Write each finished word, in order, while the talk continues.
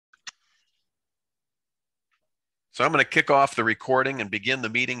So I'm going to kick off the recording and begin the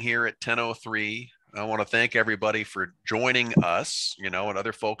meeting here at 10:03. I want to thank everybody for joining us, and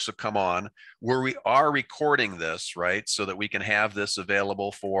other folks have come on where we are recording this, right? So that we can have this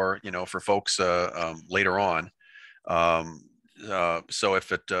available for, for folks later on. So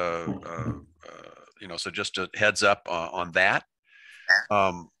if it, so just a heads up on that.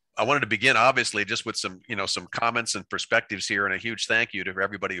 I wanted to begin obviously just with some comments and perspectives here, and a huge thank you to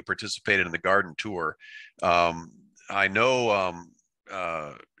everybody who participated in the garden tour. I know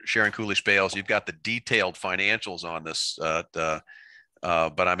Sharon Cooley-Spales, you've got the detailed financials on this, but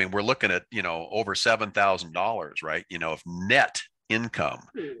I mean, we're looking at, over $7,000, right? Of net income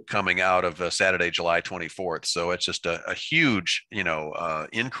coming out of Saturday, July 24th. So it's just a huge,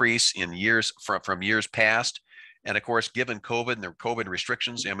 increase in years from years past. And of course, given COVID and the COVID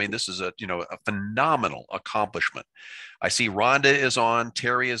restrictions, I mean, this is a phenomenal accomplishment. I see Rhonda is on,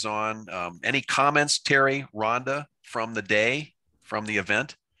 Terry is on. Any comments, Terry, Rhonda, from the day, from the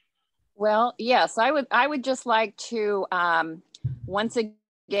event? Well, yes, I would just like to once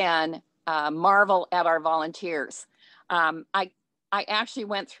again marvel at our volunteers. I actually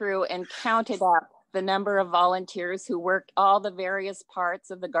went through and counted up the number of volunteers who worked all the various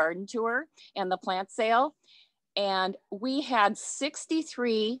parts of the garden tour and the plant sale. And we had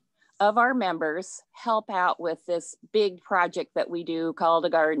 63 of our members help out with this big project that we do called a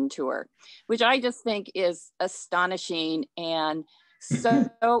garden tour, which I just think is astonishing and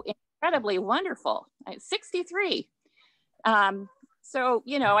so incredibly wonderful. 63. So,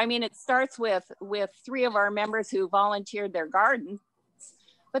 I mean, it starts with 3 of our members who volunteered their garden,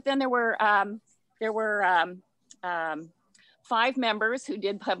 but then there were 5 members who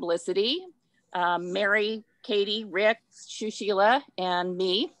did publicity, Mary, Katie, Rick, Shushila, and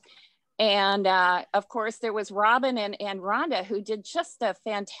me. And of course, there was Robin and Rhonda, who did just a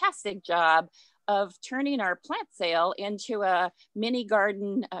fantastic job of turning our plant sale into a mini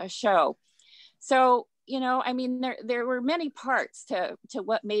garden show. So, I mean, there were many parts to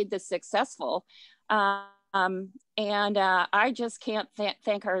what made this successful. And I just can't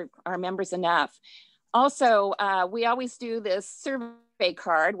thank our members enough. Also, we always do this survey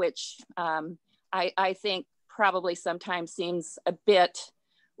card, which I think probably sometimes seems a bit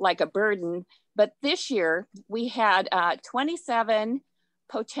like a burden, but this year we had 27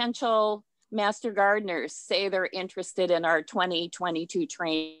 potential master gardeners say they're interested in our 2022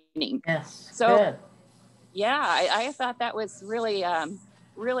 training. Yes, so good. Yeah, I thought that was really,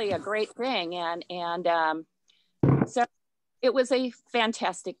 really a great thing. And so it was a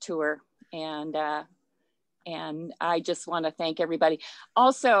fantastic tour, and I just want to thank everybody.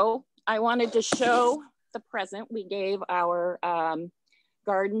 Also, I wanted to show the present we gave our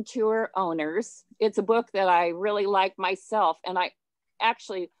garden tour owners. It's a book that I really like myself, and I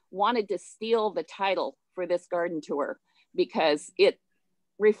actually wanted to steal the title for this garden tour because it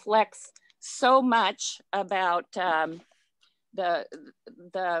reflects so much about the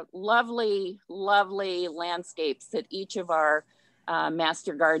lovely, lovely landscapes that each of our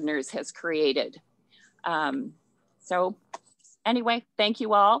master gardeners has created. So anyway, thank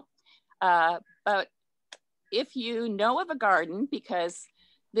you all. But if you know of a garden, because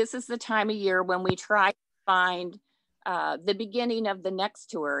this is the time of year when we try to find the beginning of the next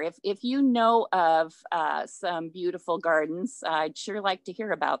tour. If you know of some beautiful gardens, I'd sure like to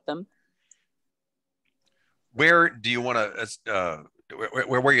hear about them. Where do you want to,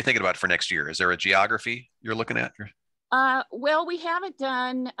 where are you thinking about for next year? Is there a geography you're looking at? Well, we haven't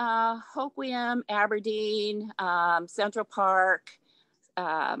done Hoquiam, Aberdeen, Central Park,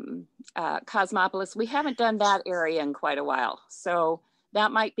 Cosmopolis. We haven't done that area in quite a while. So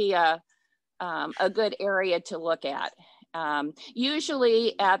that might be a good area to look at.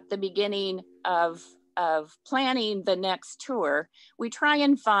 Usually at the beginning of planning the next tour, we try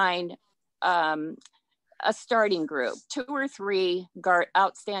and find a starting group, 2 or 3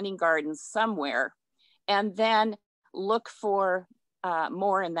 outstanding gardens somewhere, and then look for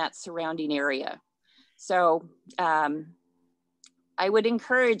more in that surrounding area. So I would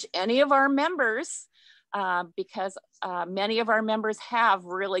encourage any of our members, because many of our members have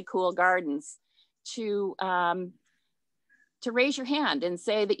really cool gardens, to raise your hand and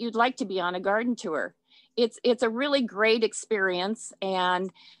say that you'd like to be on a garden tour. It's a really great experience, and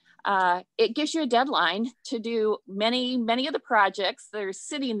it gives you a deadline to do many of the projects that are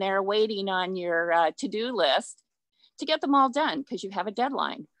sitting there waiting on your to-do list to get them all done because you have a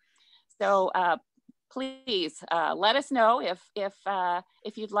deadline. So please let us know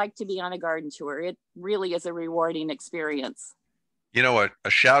if you'd like to be on a garden tour. It really is a rewarding experience. You know, a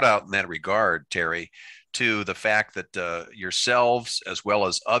shout out in that regard, Terry, to the fact that yourselves as well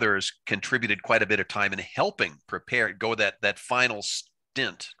as others contributed quite a bit of time in helping prepare, go that final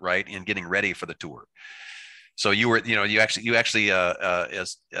stint, right, in getting ready for the tour. So you were, you actually,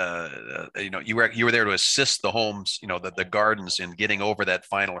 as you were there to assist the homes, the gardens in getting over that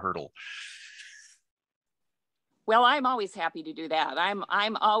final hurdle. Well, I'm always happy to do that.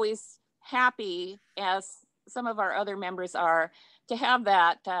 I'm always happy, as some of our other members are, to have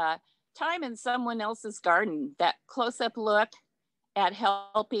that time in someone else's garden, that close-up look at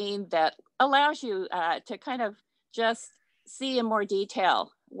helping that allows you to kind of just see in more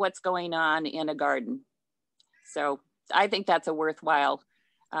detail what's going on in a garden. So I think that's a worthwhile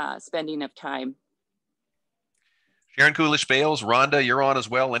spending of time. Sharon Coolish Bales, Rhonda, you're on as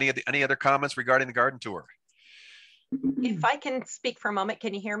well. Any other comments regarding the garden tour? If I can speak for a moment,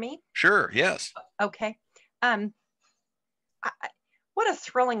 can you hear me? Sure, yes. Okay. What a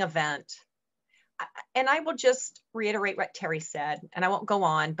thrilling event. And I will just reiterate what Terry said, and I won't go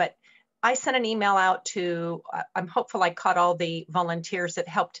on, but I sent an email out to, I'm hopeful I caught all the volunteers that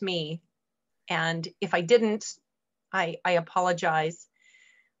helped me. And if I didn't, I apologize.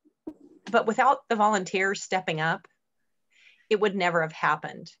 But without the volunteers stepping up, it would never have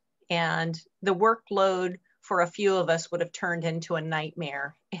happened. And the workload for a few of us would have turned into a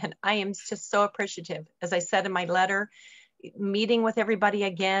nightmare. And I am just so appreciative. As I said in my letter, meeting with everybody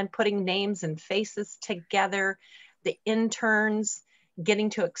again, putting names and faces together, the interns, getting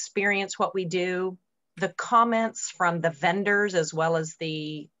to experience what we do, the comments from the vendors as well as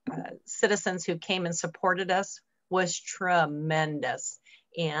the citizens who came and supported us was tremendous.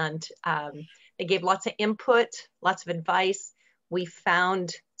 And they gave lots of input, lots of advice. We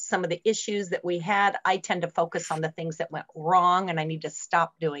found some of the issues that we had. I tend to focus on the things that went wrong, and I need to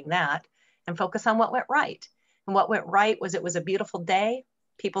stop doing that and focus on what went right. And what went right was it was a beautiful day.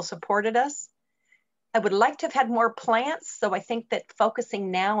 People supported us. I would like to have had more plants. So I think that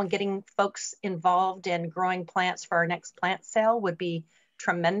focusing now and getting folks involved in growing plants for our next plant sale would be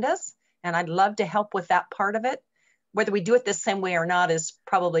tremendous. And I'd love to help with that part of it. Whether we do it the same way or not is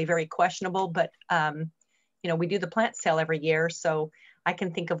probably very questionable, but we do the plant sale every year. So I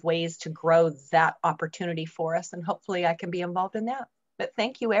can think of ways to grow that opportunity for us, and hopefully I can be involved in that. But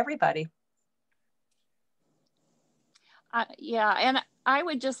thank you, everybody. Yeah, and I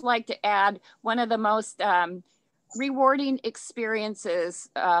would just like to add one of the most rewarding experiences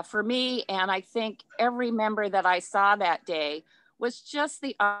for me, and I think every member that I saw that day, was just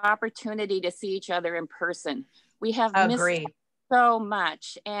the opportunity to see each other in person. We have missed so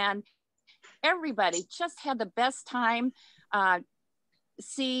much, and everybody just had the best time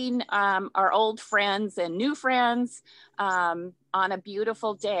seeing our old friends and new friends on a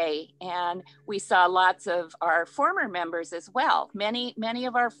beautiful day. And we saw lots of our former members as well. Many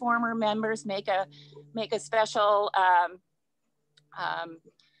of our former members make a special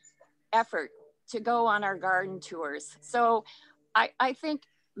effort to go on our garden tours. So I think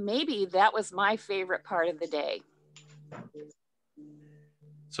maybe that was my favorite part of the day.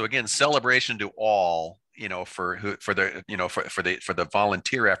 So again, celebration to all, for the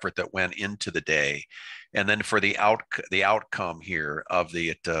volunteer effort that went into the day, and then for the outcome here of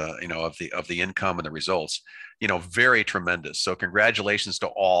the income and the results, very tremendous. So congratulations to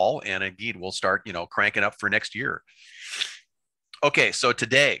all, and indeed we'll start cranking up for next year. Okay, so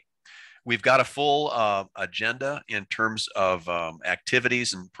today we've got a full agenda in terms of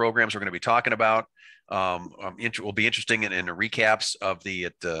activities and programs we're going to be talking about. Will be interesting in recaps of the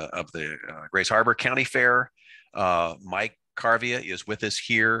Grace Harbor County Fair. Mike Carvia is with us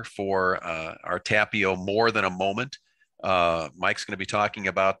here for our Tapio More Than a Moment. Mike's going to be talking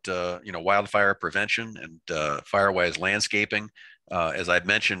about wildfire prevention and Firewise Landscaping. As I'd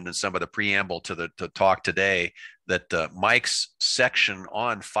mentioned in some of the preamble to the talk today, that Mike's section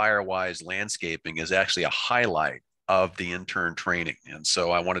on Firewise Landscaping is actually a highlight of the intern training. And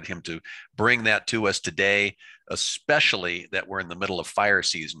so I wanted him to bring that to us today, especially that we're in the middle of fire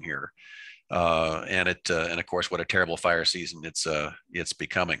season here. And of course, what a terrible fire season it's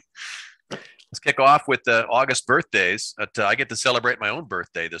becoming. Let's kick off with August birthdays. I get to celebrate my own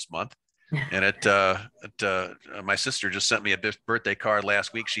birthday this month. And my sister just sent me a birthday card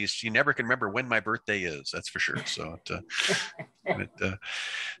last week. She never can remember when my birthday is. That's for sure. So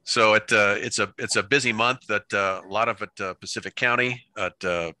it's a busy month. That a lot of it Pacific County.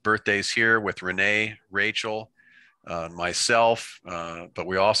 Birthdays here with Renee, Rachel, myself. But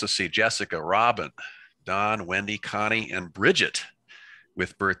we also see Jessica, Robin, Don, Wendy, Connie, and Bridget.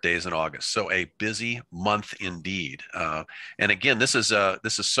 with birthdays in August. So a busy month indeed. And again, this is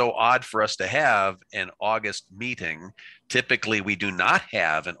so odd for us to have an August meeting. Typically, we do not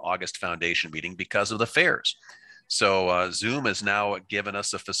have an August foundation meeting because of the fairs. So Zoom has now given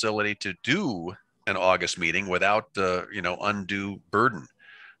us a facility to do an August meeting without undue burden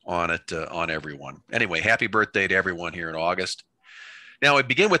on it on everyone. Anyway, happy birthday to everyone here in August. Now we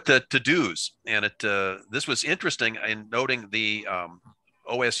begin with the to-dos, and this was interesting in noting the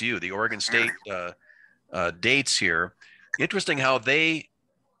OSU, the Oregon State dates here. Interesting how they.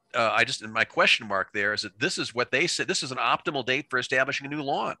 My question mark there is that this is what they said. This is an optimal date for establishing a new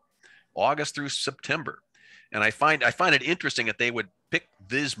lawn, August through September. And I find it interesting that they would pick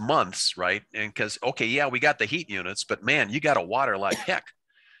these months, right? And because, okay, yeah, we got the heat units, but man, you got to water like heck,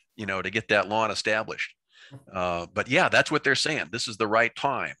 to get that lawn established. But yeah, that's what they're saying. This is the right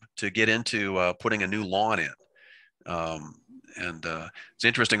time to get into putting a new lawn in. It's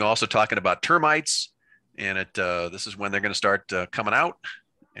interesting also talking about termites, and this is when they're going to start coming out.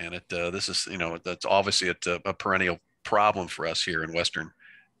 And this is, that's obviously a perennial problem for us here in Western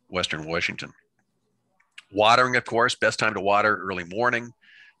Washington. Watering, of course, best time to water early morning.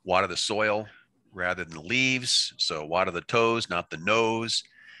 Water the soil rather than the leaves. So water the toes, not the nose.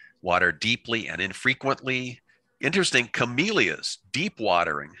 Water deeply and infrequently. Interesting, camellias, deep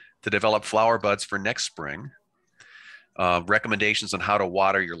watering to develop flower buds for next spring. Recommendations on how to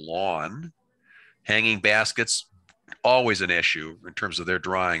water your lawn. Hanging baskets, always an issue in terms of their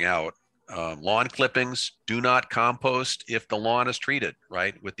drying out. Lawn clippings, do not compost if the lawn is treated,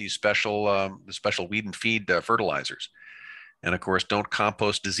 right, with these special weed and feed fertilizers. And of course, don't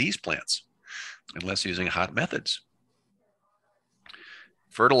compost disease plants unless using hot methods.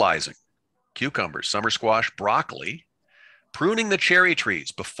 Fertilizing, cucumbers, summer squash, broccoli. Pruning the cherry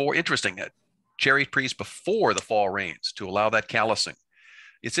trees before the fall rains to allow that callousing.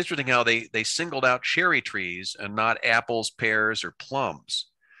 It's interesting how they singled out cherry trees and not apples, pears, or plums.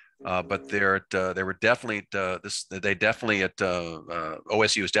 But they were definitely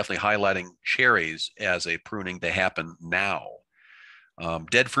OSU is definitely highlighting cherries as a pruning to happen now.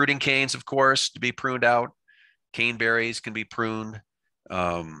 Dead fruiting canes, of course, to be pruned out. Caneberries can be pruned.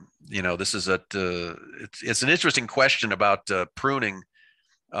 This is it's an interesting question about pruning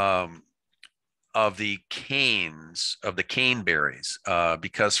of the canes, of the caneberries,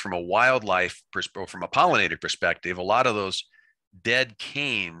 because from a from a pollinator perspective, a lot of those dead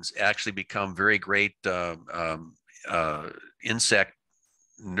canes actually become very great insect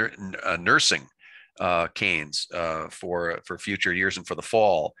nursing canes for future years and for the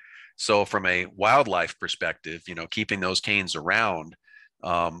fall. So from a wildlife perspective, keeping those canes around,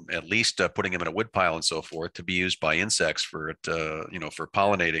 at least putting them in a wood pile and so forth to be used by insects for it, for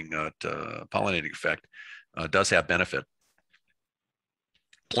pollinating effect, does have benefit.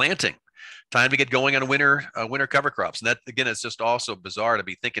 Planting. Time to get going on winter cover crops, and that again, it's just also bizarre to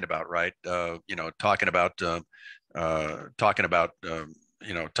be thinking about, right? Talking about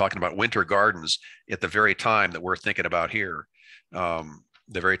winter gardens at the very time that we're thinking about here, the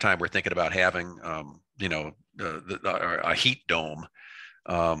very time we're thinking about having, a heat dome.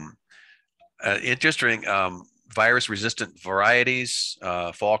 Interesting, virus-resistant varieties,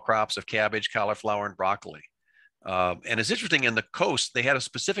 fall crops of cabbage, cauliflower, and broccoli. And it's interesting, in the coast, they had a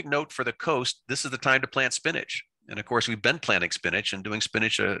specific note for the coast. This is the time to plant spinach. And of course, we've been planting spinach and doing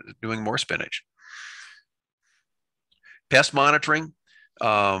more spinach. Pest monitoring,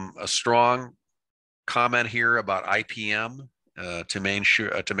 a strong comment here about IPM to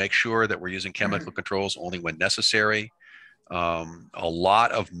make sure that we're using chemical controls only when necessary. A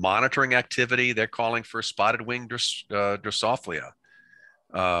lot of monitoring activity. They're calling for spotted wing Drosophila.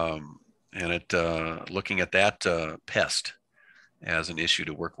 And looking at that pest as an issue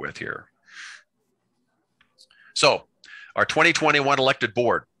to work with here. So our 2021 elected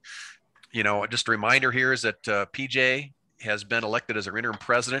board, just a reminder here is that PJ has been elected as our interim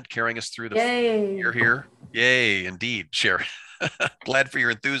president, carrying us through the year here. Yay, indeed, Sharon. Glad for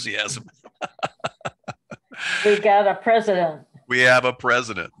your enthusiasm. We got a president. We have a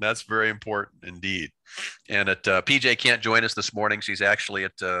president. That's very important indeed. And PJ can't join us this morning. She's actually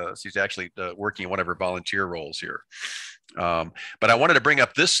working one of her volunteer roles here. But I wanted to bring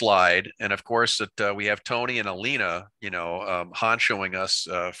up this slide, and of course that we have Tony and Alina, honchoing us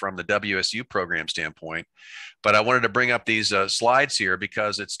from the WSU program standpoint. But I wanted to bring up these slides here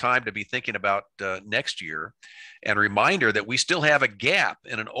because it's time to be thinking about next year, and reminder that we still have a gap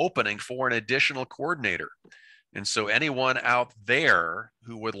and an opening for an additional coordinator. And so anyone out there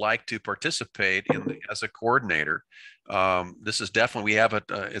who would like to participate as a coordinator, this is definitely,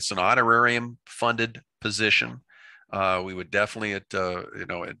 it's an honorarium funded position. we would definitely,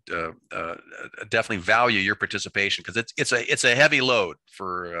 definitely value your participation, because it's a heavy load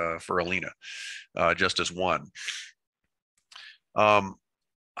for Alina, just as one.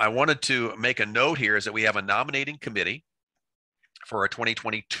 I wanted to make a note here is that we have a nominating committee for our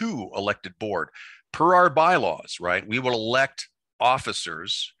 2022 elected board. Per our bylaws, right, we will elect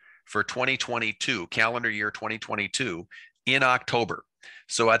officers for 2022, calendar year 2022, in October.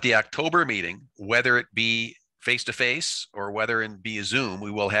 So at the October meeting, whether it be face-to-face or whether it be a Zoom,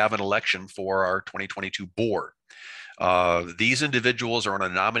 we will have an election for our 2022 board. These individuals are on a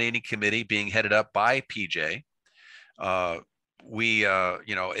nominating committee being headed up by PJ.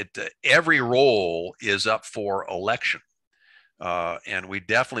 Every role is up for election. And we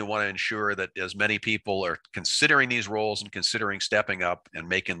definitely want to ensure that as many people are considering these roles and considering stepping up and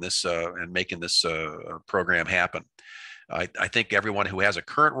making this program happen. I think everyone who has a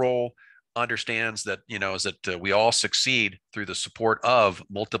current role understands that, we all succeed through the support of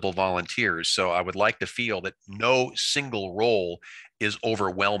multiple volunteers. So I would like to feel that no single role is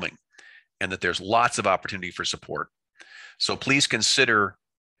overwhelming and that there's lots of opportunity for support. So please consider,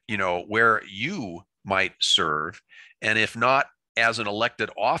 where you might serve, and if not as an elected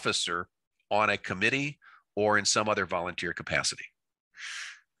officer, on a committee or in some other volunteer capacity.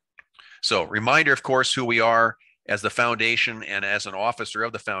 So reminder, of course, who we are as the foundation and as an officer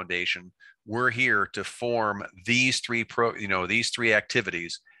of the foundation. We're here to form these three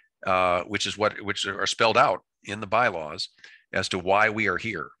activities, which are spelled out in the bylaws as to why we are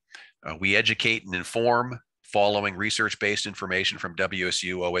here. We educate and inform following research-based information from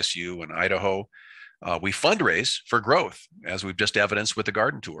WSU, OSU, and Idaho. We fundraise for growth, as we've just evidenced with the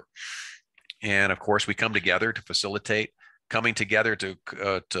garden tour. And of course, we come together to facilitate coming together to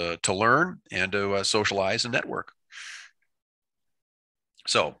learn and to socialize and network.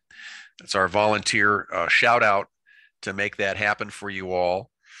 So that's our volunteer shout out to make that happen for you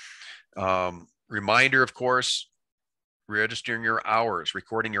all. Reminder, of course, registering your hours,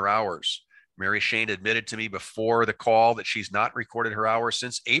 recording your hours. Mary Shane admitted to me before the call that she's not recorded her hours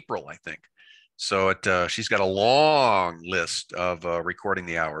since April, I think. So she's got a long list of recording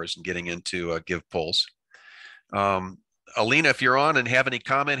the hours and getting into Give Pulse. Alina, if you're on and have any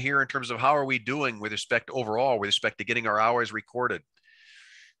comment here in terms of how are we doing with respect to getting our hours recorded.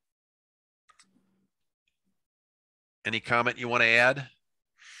 Any comment you want to add?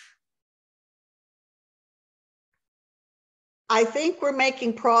 I think we're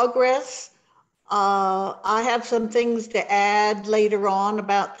making progress. I have some things to add later on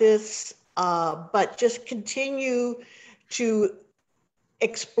about this, but just continue to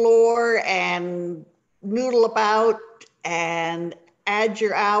explore and noodle about and add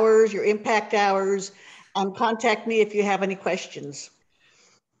your hours, your impact hours, and contact me if you have any questions.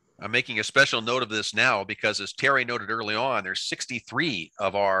 I'm making a special note of this now because, as Terry noted early on, there's 63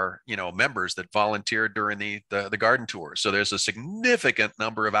 of our members that volunteered during the garden tour. So there's a significant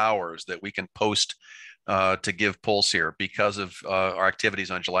number of hours that we can post to Give Pulse here because of our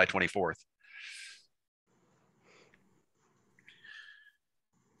activities on July 24th.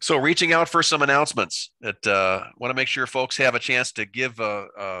 So reaching out for some announcements that want to make sure folks have a chance to give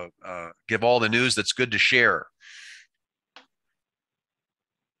all the news that's good to share.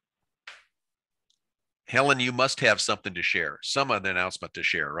 Helen, you must have something to share, some of the announcement to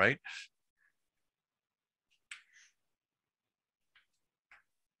share, right?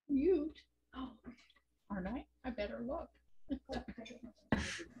 Mute. Oh, aren't I? I better look.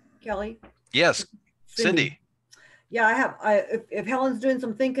 Kelly? Yes, Cindy. Yeah, I have. If Helen's doing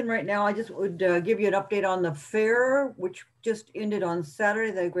some thinking right now, I just would give you an update on the fair, which just ended on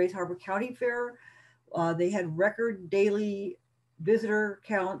Saturday, the Grays Harbor County Fair. They had record daily visitor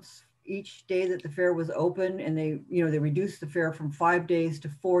counts each day that the fair was open, and they reduced the fair from 5 days to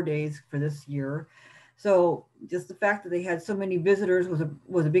 4 days for this year. So just the fact that they had so many visitors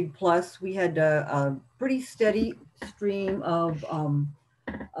was a big plus. We had a pretty steady stream of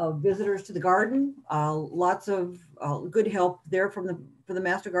visitors to the garden. Lots of good help there for the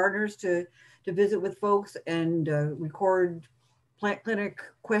master gardeners to visit with folks and record plant clinic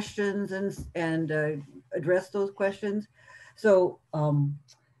questions and address those questions. So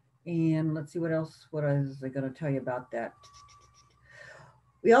and let's see what else. What was I going to tell you about that?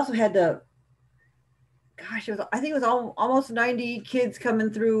 We also had I think it was almost 90 kids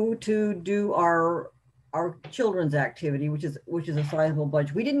coming through to do our children's activity, which is a sizable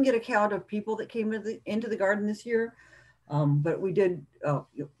bunch. We didn't get a count of people that came into the garden this year, but we did.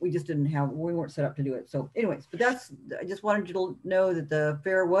 We just didn't have. We weren't set up to do it. So, anyways, but I just wanted you to know that the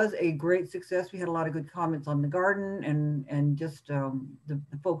fair was a great success. We had a lot of good comments on the garden and just the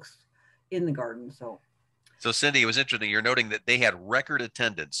folks in the garden. So, So Cindy, it was interesting. You're noting that they had record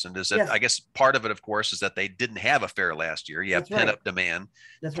attendance, and is that, Yes. I guess part of it, of course, is that they didn't have a fair last year. You have That's right. pent-up demand.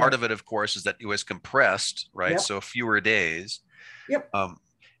 That's Part right. of it, of course, is that it was compressed, right? Yep. So fewer days. Yep.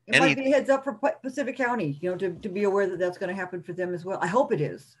 It might be a heads up for Pacific County, you know, to be aware that that's going to happen for them as well. I hope it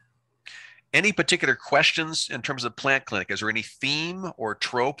is. Any particular questions in terms of plant clinic? Is there any theme or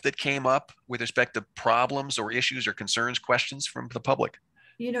trope that came up with respect to problems or issues or concerns, questions from the public?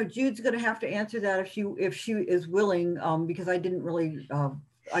 You know, Jude's going to have to answer that if she is willing, because I didn't really,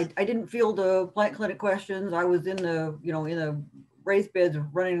 I didn't field the plant clinic questions. I was in the, you know, in the raised beds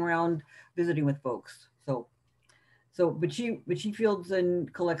running around visiting with folks. But she fields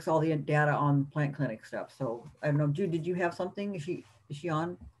and collects all the data on plant clinic stuff. So I don't know, Jude, did you have something? Is she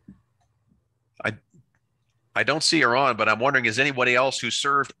on? I don't see her on, but I'm wondering, is anybody else who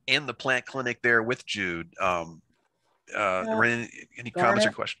served in the plant clinic there with Jude? Any comments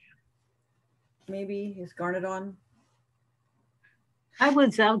or questions? Maybe is Garnet on? I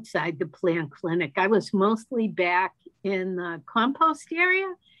was outside the plant clinic. I was mostly back in the compost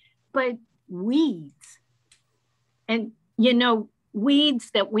area, but weeds. And, you know,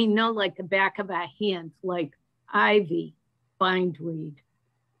 weeds that we know like the back of our hands, like ivy, bindweed,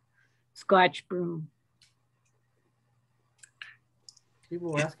 Scotch broom.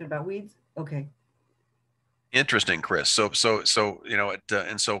 People were asking about weeds? Okay. Interesting, Chris. So you know,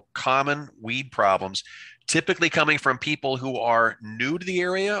 and so common weed problems, typically coming from people who are new to the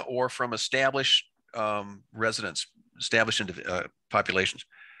area or from established residents, established populations.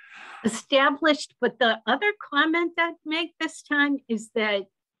 Established, but the other comment I'd make this time is that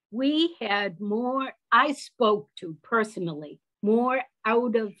we had more, I spoke to personally, more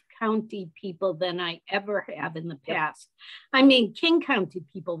out of county people than I ever have in the past. I mean, King County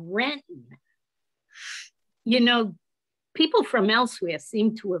people, Renton, you know, people from elsewhere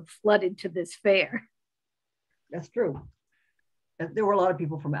seem to have flooded to this fair. That's true. There were a lot of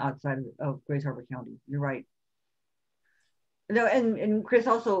people from outside of Grays Harbor County. You're right. No, and Chris,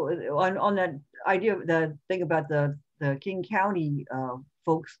 also on that idea, the thing about the King County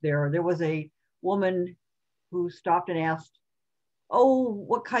folks there was a woman who stopped and asked, oh,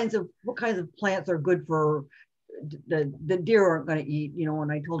 what kinds of plants are good for the deer aren't going to eat, you know,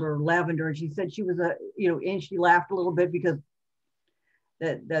 and I told her lavender, and she said she was and she laughed a little bit because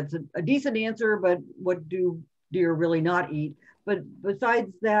that's a decent answer, but what do deer really not eat? But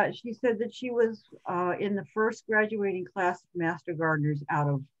besides that, she said that she was in the first graduating class of master gardeners out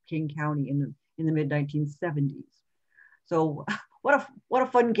of King County in the mid 1970s. So what a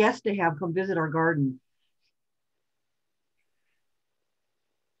fun guest to have come visit our garden.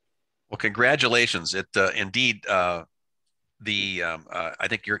 Well, congratulations! It indeed I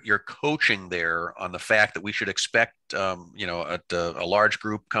think you're coaching there on the fact that we should expect you know, a large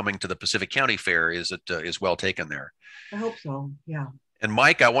group coming to the Pacific County Fair is well taken there. I hope so. Yeah. And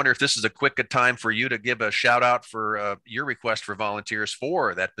Mike, I wonder if this is a quick time for you to give a shout out for your request for volunteers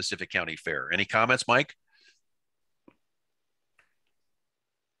for that Pacific County Fair. Any comments, Mike?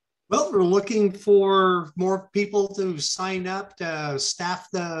 Well, we're looking for more people to sign up to staff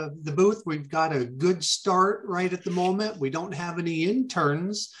the booth. We've got a good start right at the moment. We don't have any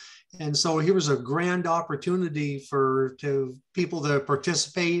interns. And so here's a grand opportunity for people to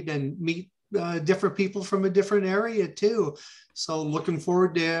participate and meet different people from a different area too. So looking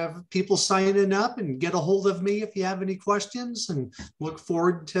forward to have people signing up, and get a hold of me if you have any questions, and look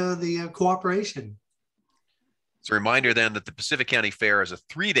forward to the cooperation. It's a reminder then that the Pacific County Fair is a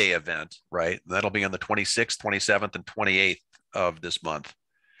 3-day event, right? That'll be on the 26th, 27th, and 28th of this month.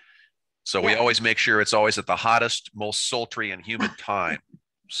 So we always make sure it's always at the hottest, most sultry and humid time,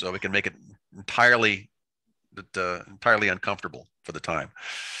 so we can make it entirely uncomfortable for the time.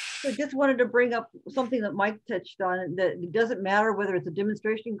 I just wanted to bring up something that Mike touched on, that it doesn't matter whether it's a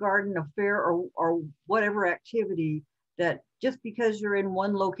demonstration garden, a fair, or whatever activity, that just because you're in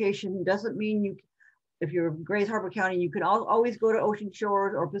one location doesn't mean if you're in Grays Harbor County, you can always go to Ocean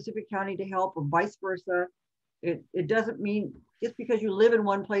Shores or Pacific County to help, or vice versa. It doesn't mean, just because you live in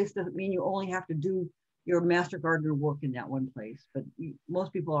one place doesn't mean you only have to do your master gardener work in that one place, but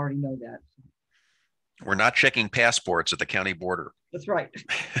most people already know that. We're not checking passports at the county border. That's right.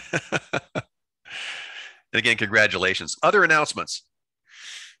 And again, congratulations. Other announcements?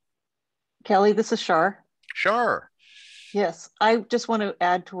 Kelly, this is Shar. Sure. Yes, I just want to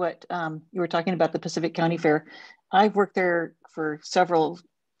add to what you were talking about, the Pacific County Fair. I've worked there for several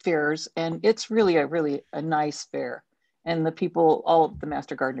fairs, and it's really a nice fair. And the people, all of the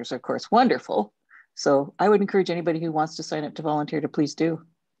master gardeners, are, of course, wonderful. So I would encourage anybody who wants to sign up to volunteer to please do.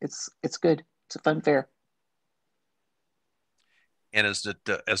 It's good. It's a fun fair. And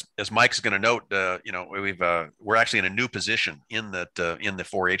as Mike's going to note, you know, we're actually in a new position in the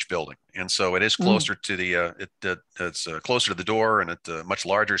 4-H building, and so it is closer to the it's closer to the door and at a much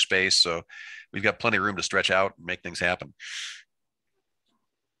larger space. So we've got plenty of room to stretch out and make things happen.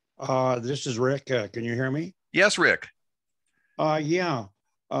 This is Rick. Can you hear me? Yes, Rick. Yeah.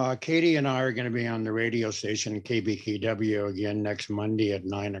 Katie and I are going to be on the radio station KBKW again next Monday at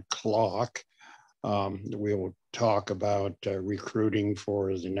 9 o'clock. We will talk about recruiting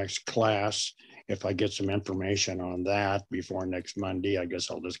for the next class. If I get some information on that before next Monday, I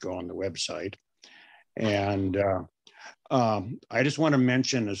guess I'll just go on the website. And I just want to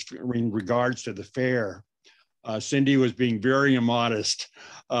mention, as in regards to the fair, Cindy was being very immodest.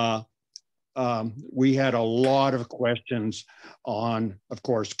 We had a lot of questions on, of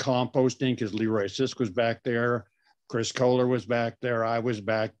course, composting, because Leroy Sisk was back there, Chris Kohler was back there, I was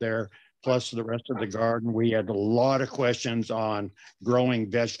back there, plus the rest of the garden. We had a lot of questions on growing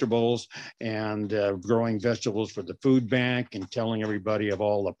vegetables and growing vegetables for the food bank, and telling everybody of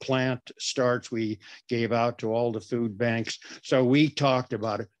all the plant starts we gave out to all the food banks. So we talked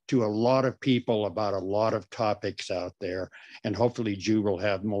about it to a lot of people about a lot of topics out there, and hopefully Jude will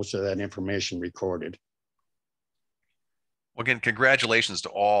have most of that information recorded. Well, again, congratulations to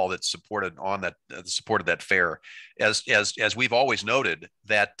all that supported on that supported that fair. As we've always noted,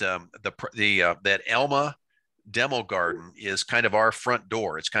 that that Elma demo garden is kind of our front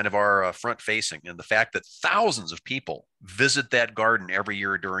door. It's kind of our front facing, and the fact that thousands of people visit that garden every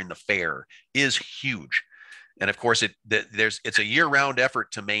year during the fair is huge. And of course, it's a year-round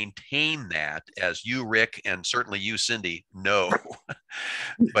effort to maintain that, as you, Rick, and certainly you, Cindy, know.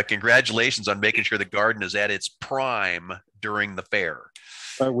 But congratulations on making sure the garden is at its prime during the fair.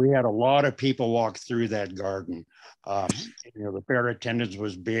 But we had a lot of people walk through that garden. You know, the fair attendance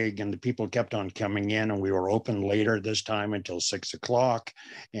was big, and the people kept on coming in, and we were open later this time until 6 o'clock,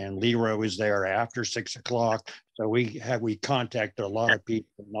 and Leroy was there after 6 o'clock. So we contacted a lot of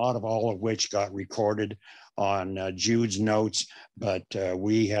people, not of all of which got recorded on Jude's notes, but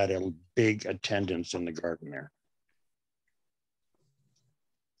we had a big attendance in the garden there.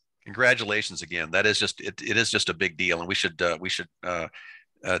 Congratulations again. That is just it is just a big deal, and we should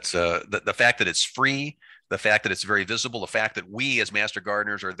it's the fact that it's free, the fact that it's very visible, the fact that we as master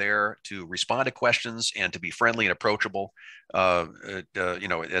gardeners are there to respond to questions and to be friendly and approachable, you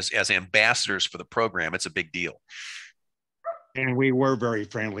know, as ambassadors for the program, it's a big deal. And we were very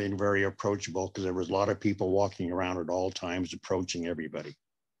friendly and very approachable, because there was a lot of people walking around at all times, approaching everybody.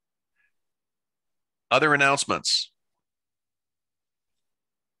 Other announcements?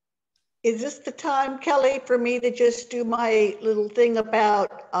 Is this the time, Kelly, for me to just do my little thing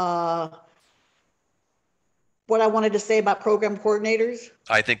about what I wanted to say about program coordinators?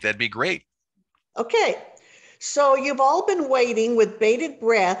 I think that'd be great. Okay, so you've all been waiting with bated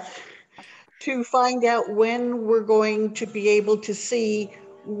breath to find out when we're going to be able to see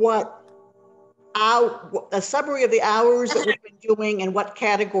a summary of the hours that we've been doing and what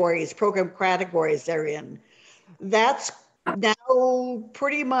categories, program categories they're in. That's now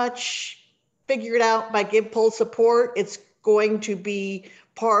pretty much figured out by Give Pull Support. It's going to be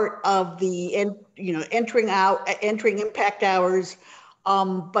part of the entering impact hours.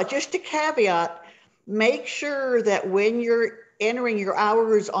 But just a caveat, make sure that when you're entering your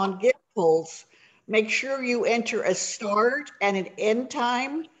hours on Give Pulls, make sure you enter a start and an end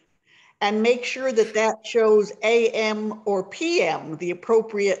time, and make sure that that shows AM or PM, the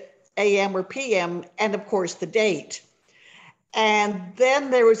appropriate AM or PM, and of course the date. And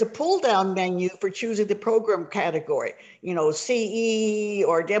then there is a pull down menu for choosing the program category, you know, CE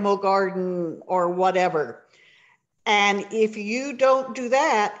or demo garden or whatever. And if you don't do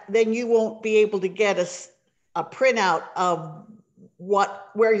that, then you won't be able to get a printout of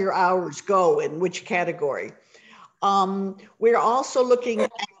where your hours go in which category. We're also looking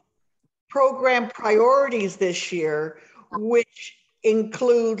at program priorities this year, which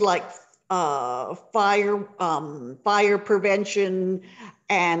include like fire prevention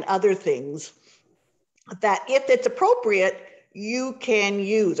and other things that, if it's appropriate, you can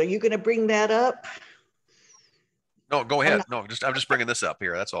use. Are you going to bring that up? No, go ahead. No, I'm just bringing this up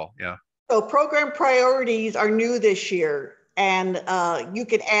here. That's all. Yeah. So program priorities are new this year, and you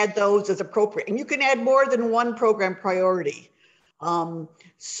can add those as appropriate, and you can add more than one program priority.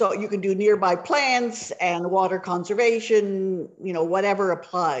 So you can do nearby plants and water conservation, you know, whatever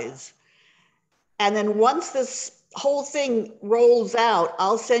applies. And then once this whole thing rolls out,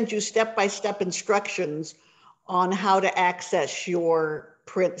 I'll send you step-by-step instructions on how to access your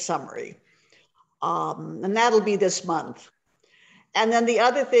print summary. And that'll be this month. And then the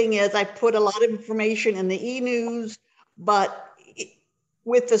other thing is, I put a lot of information in the e-news, but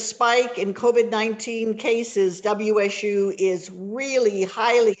with the spike in COVID-19 cases, WSU is really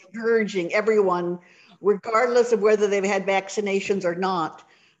highly encouraging everyone, regardless of whether they've had vaccinations or not,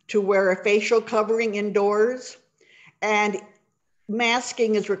 to wear a facial covering indoors. And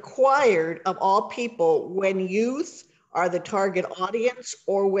masking is required of all people when youth are the target audience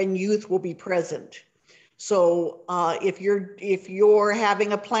or when youth will be present. So if you're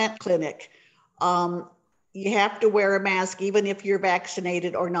having a plant clinic, you have to wear a mask even if you're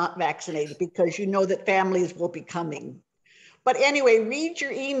vaccinated or not vaccinated, because you know that families will be coming. But anyway, read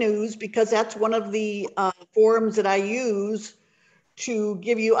your e-news, because that's one of the forums that I use to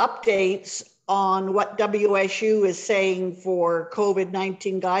give you updates on what WSU is saying for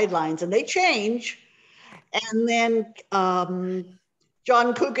COVID-19 guidelines, and they change. And then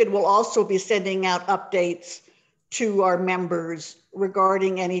John Coogan will also be sending out updates to our members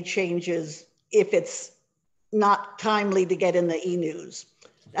regarding any changes if it's not timely to get in the e-news.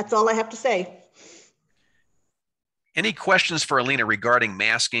 That's all I have to say. Any questions for Alina regarding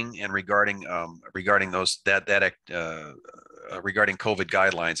masking and regarding regarding COVID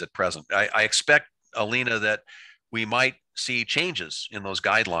guidelines at present? I expect, Alina, that we might see changes in those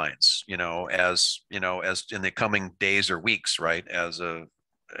guidelines, as in the coming days or weeks, right? As the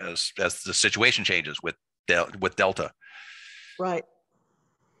situation changes with Delta. Right.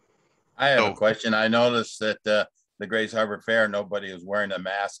 I have a question. I noticed that the Grays Harbor Fair, nobody was wearing a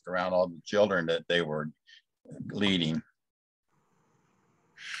mask around all the children that they were leading.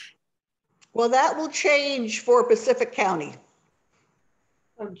 Well, that will change for Pacific County.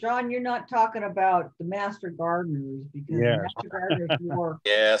 So John, you're not talking about the master gardeners, because the master gardeners wore.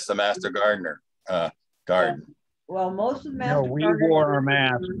 Yes, the master gardener garden. Well, most of the master we gardeners wore our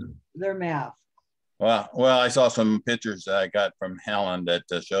masks. Their masks. Well, I saw some pictures that I got from Helen that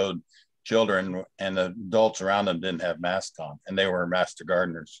showed children and the adults around them didn't have masks on, and they were master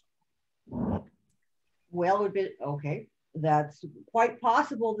gardeners. Well, it would be okay. That's quite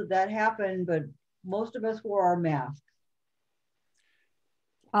possible that happened, but most of us wore our masks.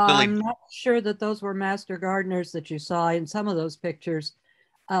 I'm not sure that those were master gardeners that you saw in some of those pictures.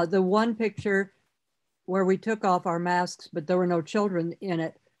 The one picture where we took off our masks, but there were no children in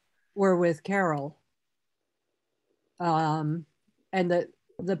it, were with Carol. And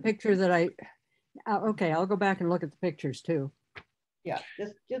the picture that okay, I'll go back and look at the pictures too. Yeah,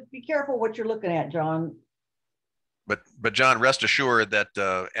 just be careful what you're looking at, John. But John, rest assured that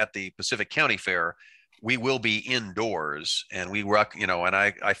at the Pacific County Fair, we will be indoors, and and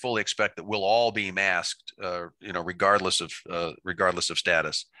I fully expect that we'll all be masked, regardless of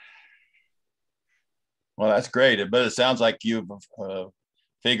status. Well, that's great, but it sounds like you've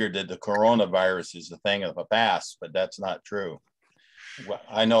figured that the coronavirus is a thing of the past, but that's not true.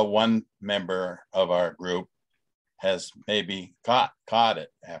 I know one member of our group has maybe caught it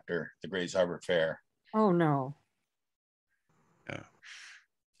after the Grays Harbor Fair. Oh no. Yeah.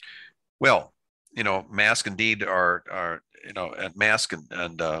 Well, masks indeed are and mask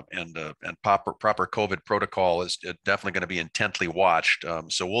and proper COVID protocol is definitely going to be intently watched.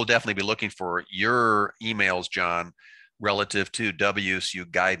 So we'll definitely be looking for your emails, John, relative to WSU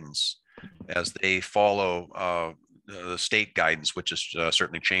guidance as they follow the state guidance, which is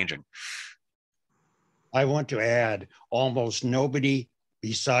certainly changing. I want to add, almost nobody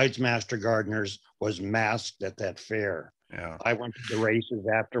besides master gardeners was masked at that fair. Yeah. I went to the races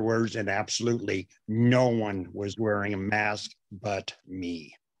afterwards, and absolutely no one was wearing a mask but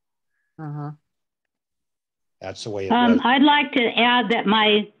me. That's the way it was. I'd like to add that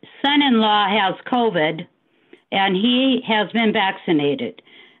my son-in-law has COVID, and he has been vaccinated.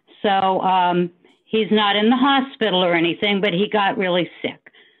 So he's not in the hospital or anything, but he got really sick.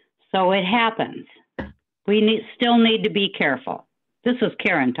 So it happens. We still need to be careful. This is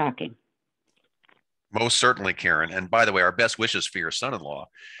Karen talking. Most certainly, Karen. And by the way, our best wishes for your son-in-law,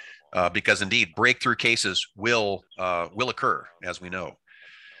 because indeed breakthrough cases will occur, as we know.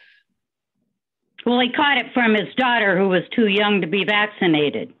 Well, he caught it from his daughter, who was too young to be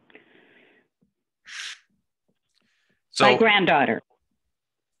vaccinated. So, my granddaughter.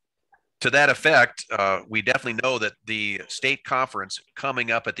 To that effect, we definitely know that the state conference coming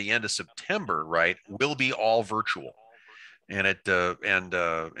up at the end of September, right, will be all virtual. And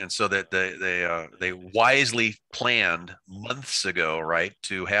so that they wisely planned months ago, right,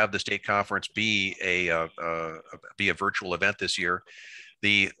 to have the state conference be a virtual event this year.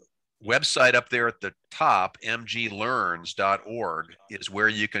 The website up there at the top, mglearns.org, is where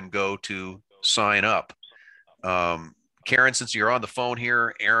you can go to sign up. Karen, since you're on the phone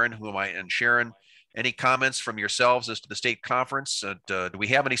here, Aaron, and Sharon, any comments from yourselves as to the state conference? Do we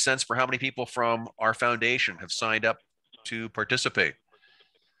have any sense for how many people from our foundation have signed up to participate?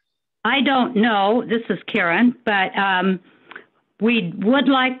 I don't know, this is Karen, but we would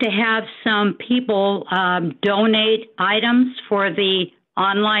like to have some people donate items for the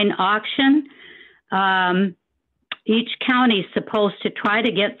online auction. Each county is supposed to try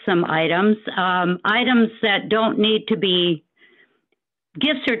to get some items. Items that don't need to be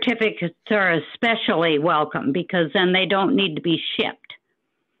gift certificates are especially welcome because then they don't need to be shipped.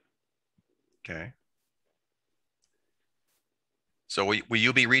 Okay. So will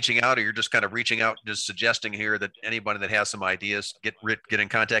you be reaching out, or you're just kind of reaching out, just suggesting here that anybody that has some ideas get in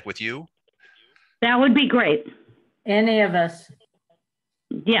contact with you? That would be great. Any of us.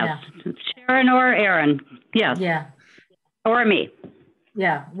 Yes, yeah. Sharon or Aaron. Yes. Yeah. Or me.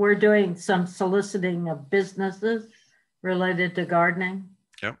 Yeah, we're doing some soliciting of businesses related to gardening.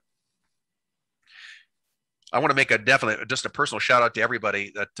 Yep. I want to make just a personal shout out to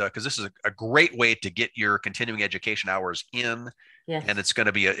everybody that because this is a great way to get your continuing education hours in. Yes. And it's going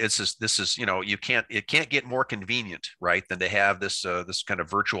to be it can't get more convenient, right, than to have this this kind of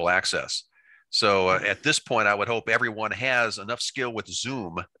virtual access. So at this point, I would hope everyone has enough skill with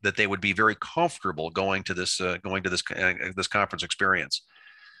Zoom that they would be very comfortable going to this this conference experience.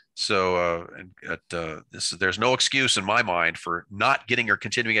 So there's no excuse in my mind for not getting your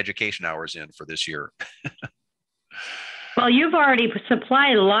continuing education hours in for this year. Well, you've already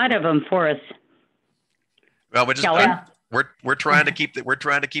supplied a lot of them for us. Well, we're trying to keep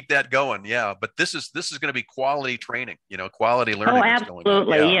that going. Yeah, but this is going to be quality training, quality learning. Oh,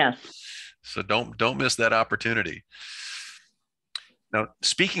 absolutely, yes. So don't miss that opportunity. Now,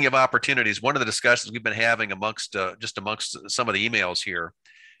 speaking of opportunities, one of the discussions we've been having amongst some of the emails here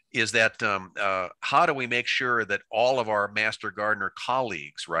is that how do we make sure that all of our Master Gardener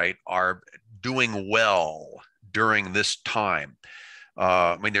colleagues, right, are doing well during this time?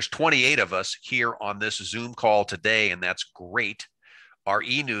 I mean, there's 28 of us here on this Zoom call today, and that's great. Our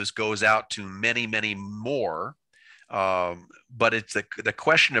e-news goes out to many, many more. But it's the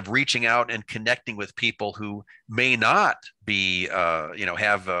question of reaching out and connecting with people who may not be,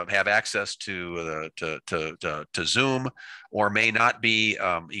 have access to Zoom, or may not be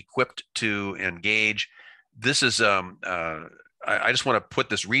equipped to engage. This is, I just want to put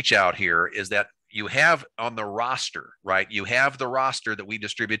this reach out here, is that you have on the roster, right? You have the roster that we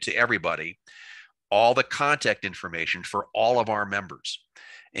distribute to everybody, all the contact information for all of our members.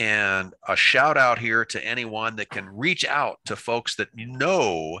 And a shout out here to anyone that can reach out to folks that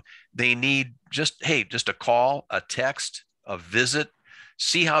they need just a call, a text, a visit,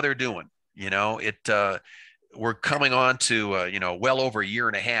 see how they're doing. We're coming on to, well over a year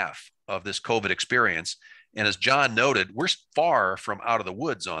and a half of this COVID experience. And as John noted, we're far from out of the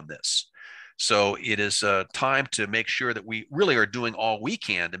woods on this. So it is time to make sure that we really are doing all we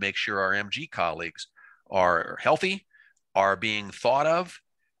can to make sure our MG colleagues are healthy, are being thought of.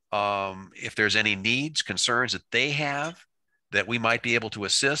 If there's any needs, concerns that they have that we might be able to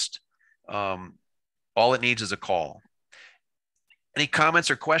assist, all it needs is a call. Any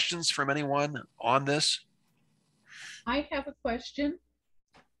comments or questions from anyone on this? I have a question.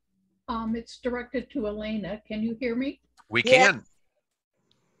 It's directed to Elena. Can you hear me? We can.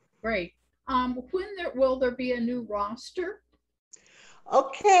 Great. Will there be a new roster?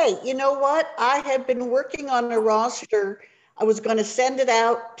 Okay, you know what? I have been working on a roster. I was going to send it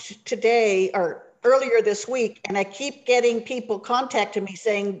out today or earlier this week, and I keep getting people contacting me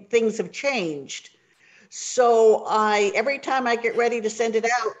saying things have changed. So every time I get ready to send it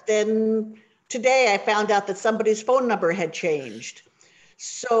out, then today I found out that somebody's phone number had changed.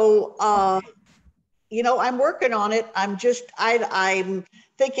 So, I'm working on it. I'm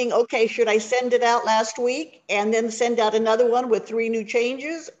thinking, okay, should I send it out last week and then send out another one with 3 new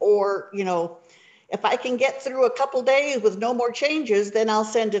changes? Or, if I can get through a couple days with no more changes, then I'll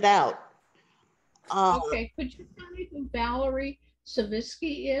send it out. Okay, could you tell me who Valerie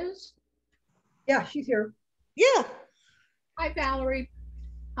Savitsky is? Yeah, she's here. Yeah. Hi, Valerie.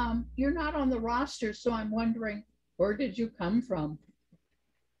 You're not on the roster, so I'm wondering, where did you come from?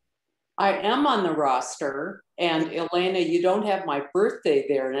 I am on the roster, and Elena, you don't have my birthday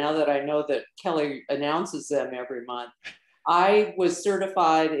there now that I know that Kelly announces them every month. I was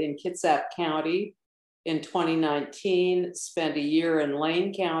certified in Kitsap County in 2019, spent a year in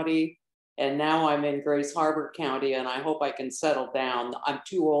Lane County, and now I'm in Grace Harbor County, and I hope I can settle down. I'm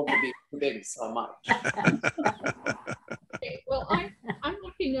too old to be big so much. Okay, well, I'm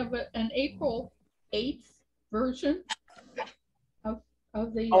looking at an April 8th version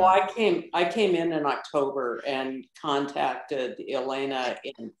of the. Oh, I came in October and contacted Elena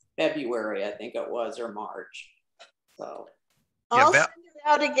in February, I think it was, or March. So I'll send it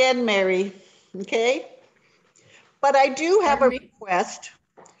out again, Mary. Okay. But I do have a request.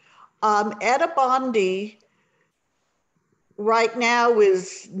 Etta Bondi right now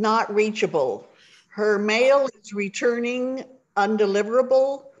is not reachable. Her mail is returning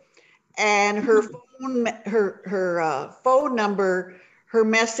undeliverable, and her phone number, her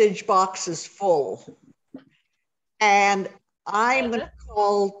message box is full. And I'm going to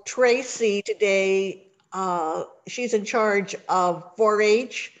call Tracy today. She's in charge of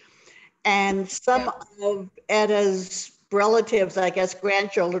 4-H, and some of Etta's relatives, I guess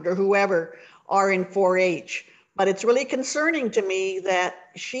grandchildren or whoever, are in 4-H. But it's really concerning to me that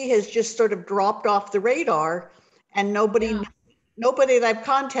she has just sort of dropped off the radar, and nobody that I've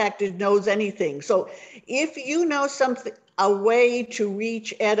contacted knows anything. So if you know something, a way to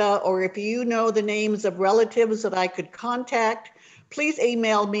reach Etta, or if you know the names of relatives that I could contact, please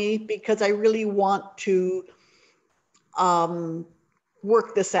email me, because I really want to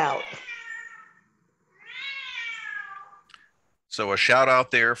work this out. So a shout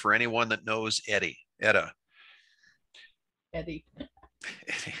out there for anyone that knows Etta. Eddie.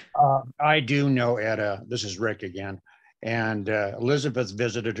 I do know Etta. This is Rick again. And Elizabeth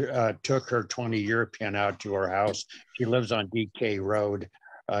visited, took her 20-year pin out to her house. She lives on DK Road,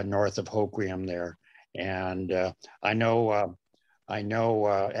 north of Hoquiam there. And I know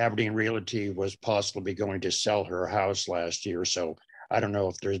Aberdeen Realty was possibly going to sell her house last year. So I don't know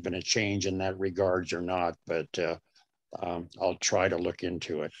if there's been a change in that regards or not, but I'll try to look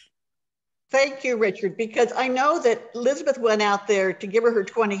into it. Thank you, Richard, because I know that Elizabeth went out there to give her her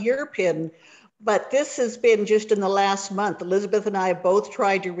 20-year pin, but this has been just in the last month. Elizabeth and I have both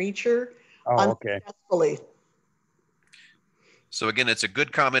tried to reach her unsuccessfully. So again, it's a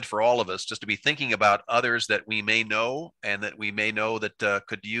good comment for all of us just to be thinking about others that we may know and that we may know that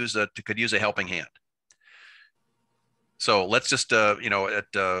could use a helping hand. So let's just, Alina,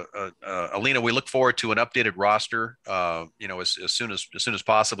 we look forward to an updated roster, as soon as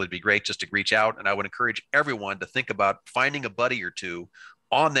possible. It'd be great just to reach out. And I would encourage everyone to think about finding a buddy or two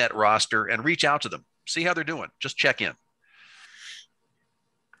on that roster and reach out to them, see how they're doing, just check in.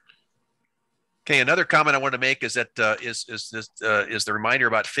 Okay, another comment I wanted to make is that is the reminder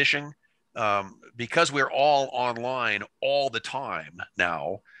about phishing. Because we're all online all the time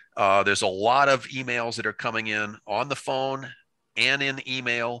now, there's a lot of emails that are coming in on the phone and in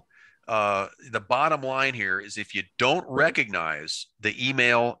email. The bottom line here is if you don't recognize the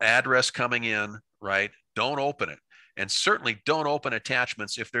email address coming in, right, don't open it. And certainly don't open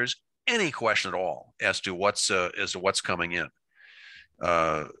attachments if there's any question at all as to what's coming in.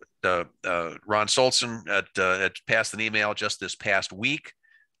 Ron Solson had passed an email just this past week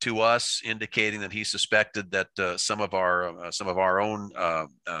to us indicating that he suspected that some of our own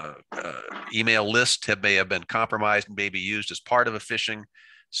email list may have been compromised and may be used as part of a phishing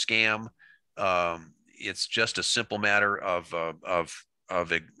scam. It's just a simple matter of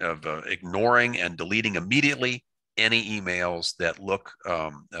ignoring and deleting immediately any emails that look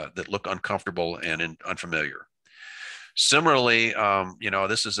uncomfortable and unfamiliar. Similarly,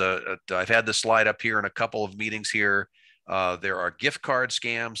 this is I've had this slide up here in a couple of meetings here. There are gift card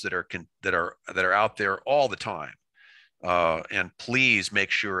scams that are out there all the time, and please make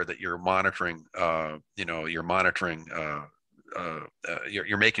sure that you're monitoring. You're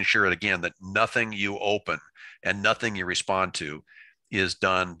making sure again that nothing you open and nothing you respond to is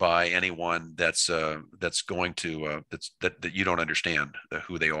done by anyone that you don't understand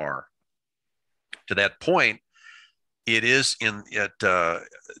who they are. To that point, it is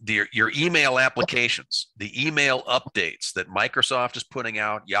your email applications, the email updates that Microsoft is putting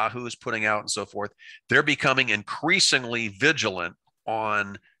out, Yahoo is putting out, and so forth. They're becoming increasingly vigilant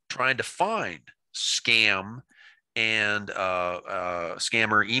on trying to find scam and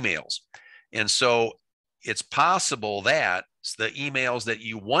scammer emails. And so it's possible that the emails that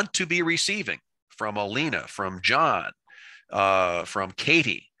you want to be receiving from Alina, from John, from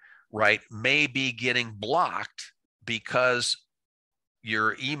Katie, right, may be getting blocked because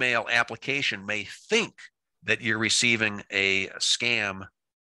your email application may think that you're receiving a scam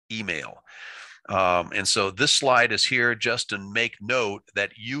email. And so this slide is here just to make note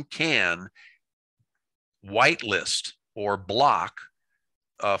that you can whitelist or block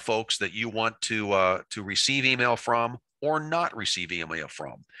folks that you want to receive email from or not receive email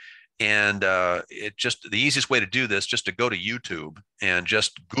from. And the easiest way to do this, just to go to YouTube and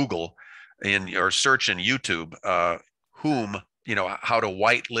just Google or search in YouTube how to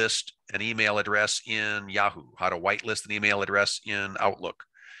whitelist an email address in Yahoo, how to whitelist an email address in Outlook.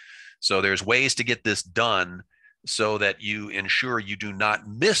 So there's ways to get this done so that you ensure you do not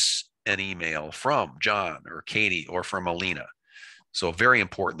miss an email from John or Katie or from Alina. So very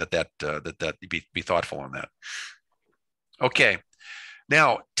important that be thoughtful on that. Okay.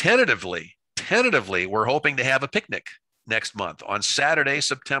 Now, tentatively, we're hoping to have a picnic next month on Saturday,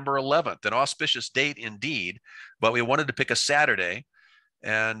 September 11th, an auspicious date indeed, but we wanted to pick a Saturday.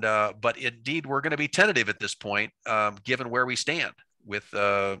 And, but indeed, we're going to be tentative at this point, given where we stand with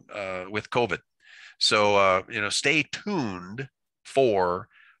COVID. So, you know, stay tuned for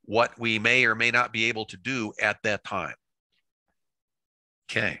what we may or may not be able to do at that time.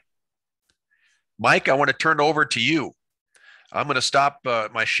 Okay. Mike, I want to turn it over to you. I'm going to stop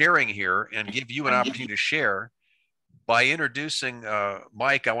my sharing here and give you an opportunity to share. By introducing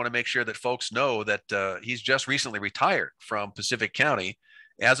Mike, I want to make sure that folks know that he's just recently retired from Pacific County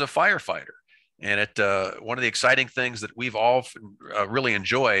as a firefighter. And one of the exciting things that we've all really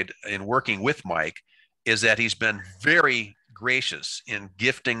enjoyed in working with Mike is that he's been very gracious in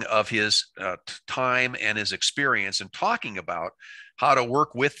gifting of his time and his experience in talking about how to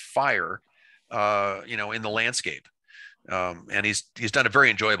work with fire, you know, in the landscape. And he's done a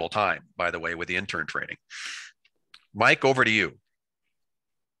very enjoyable time, by the way, with the intern training. Mike, over to you.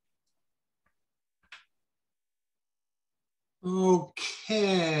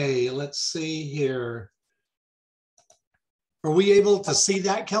 Okay, let's see here. Are we able to see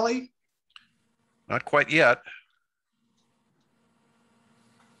that, Kelly? Not quite yet.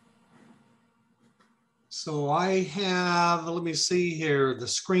 So I have, let me see here, the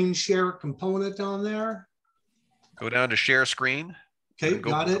screen share component on there. Go down to share screen. Okay,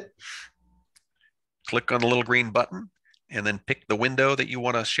 got it. Click on the little green button and then pick the window that you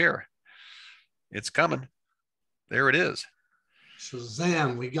want to share. It's coming. There it is.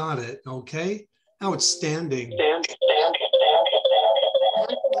 Shazam, we got it. Okay, outstanding.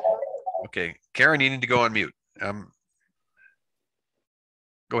 Okay, Karen, you need to go on mute.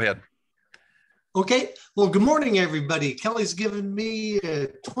 Go ahead. Okay, well, good morning, everybody. Kelly's given me a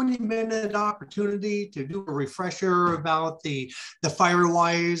 20-minute opportunity to do a refresher about the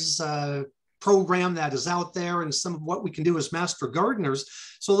Firewise program that is out there and some of what we can do as master gardeners.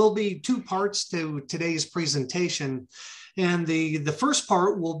 So there'll be two parts to today's presentation. And the first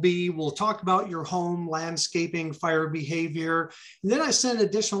part will be, we'll talk about your home, landscaping, fire behavior. And then I sent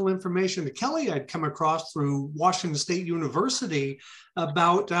additional information to Kelly I'd come across through Washington State University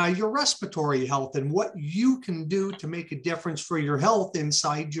about your respiratory health and what you can do to make a difference for your health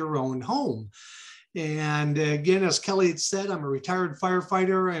inside your own home. And again, as Kelly had said, I'm a retired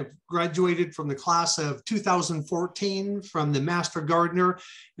firefighter. I've graduated from the class of 2014 from the Master Gardener,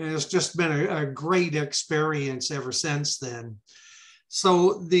 and it's just been a great experience ever since then.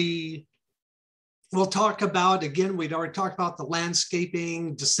 So we'll talk about, again, we'd already talked about the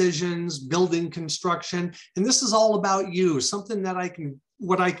landscaping, decisions, building construction, and this is all about you. Something that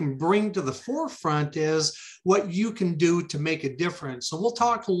what I can bring to the forefront is what you can do to make a difference. So we'll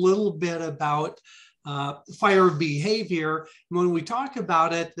talk a little bit about fire behavior. When we talk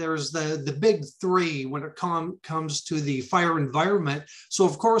about it, there's the big three when it comes to the fire environment. So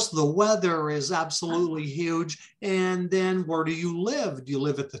of course, the weather is absolutely huge. And then where do you live? Do you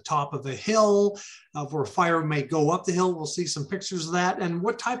live at the top of a hill where fire may go up the hill? We'll see some pictures of that. And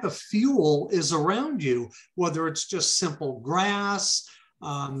what type of fuel is around you, whether it's just simple grass,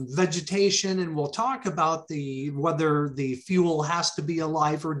 vegetation, and we'll talk about whether the fuel has to be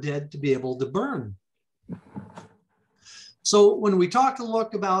alive or dead to be able to burn. So when we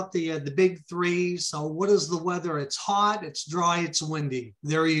look about the big three, so what is the weather? It's hot, it's dry, it's windy.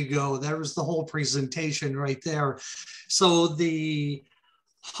 There you go. That was the whole presentation right there. So the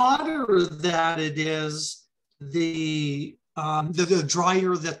hotter that it is, the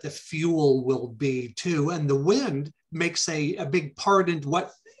drier that the fuel will be too. And the wind makes a big part into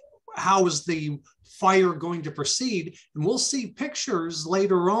how is the fire going to proceed. And we'll see pictures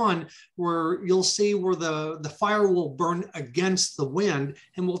later on where you'll see where the fire will burn against the wind.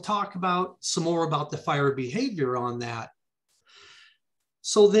 And we'll talk about some more about the fire behavior on that.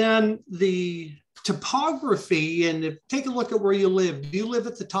 So then the topography, and take a look at where you live. Do you live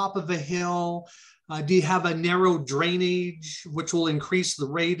at the top of a hill? Do you have a narrow drainage, which will increase the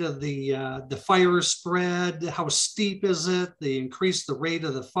rate of the fire spread? How steep is it? They increase the rate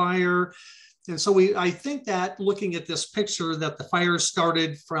of the fire. And so I think that looking at this picture that the fire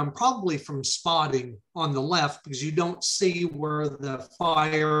started probably from spotting on the left, because you don't see where the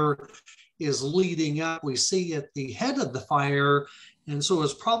fire is leading up. We see at the head of the fire. And so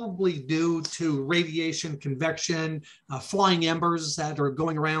it's probably due to radiation, convection, flying embers that are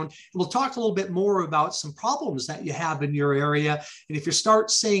going around. We'll talk a little bit more about some problems that you have in your area. And if you start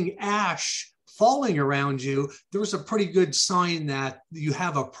seeing ash falling around you, there's a pretty good sign that you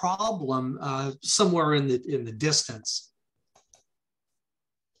have a problem somewhere in the distance.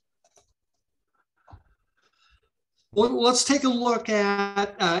 Well, let's take a look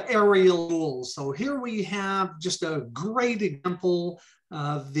at aerial fuels. So here we have just a great example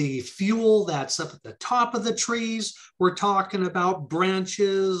of the fuel that's up at the top of the trees. We're talking about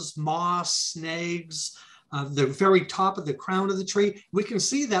branches, moss, snags, the very top of the crown of the tree. We can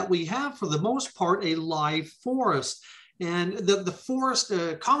see that we have, for the most part, a live forest. And the forest,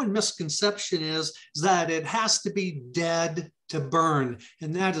 a common misconception is that it has to be dead to burn.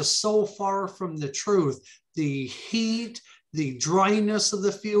 And that is so far from the truth. The heat, the dryness of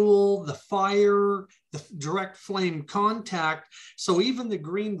the fuel, the fire, the direct flame contact. So even the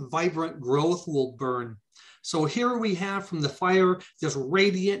green, vibrant growth will burn. So here we have from the fire, this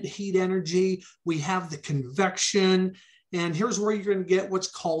radiant heat energy. We have the convection. And here's where you're going to get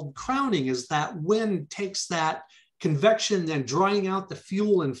what's called crowning, is that wind takes that convection, then drying out the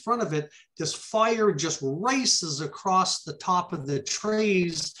fuel in front of it. This fire just races across the top of the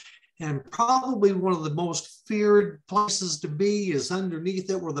trees. And probably one of the most feared places to be is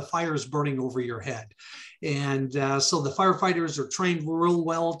underneath it, where the fire is burning over your head. And so the firefighters are trained real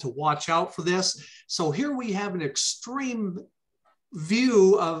well to watch out for this. So here we have an extreme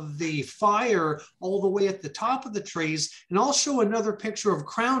view of the fire all the way at the top of the trees. And I'll show another picture of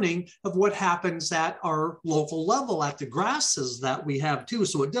crowning of what happens at our local level, at the grasses that we have too.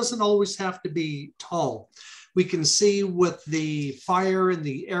 So it doesn't always have to be tall. We can see with the fire and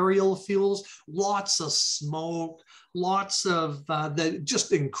the aerial fuels, lots of smoke, lots of the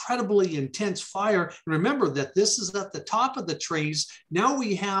just incredibly intense fire. And remember that this is at the top of the trees. Now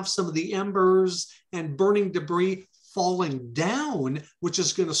we have some of the embers and burning debris falling down, which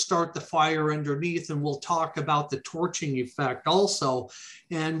is going to start the fire underneath. And we'll talk about the torching effect also.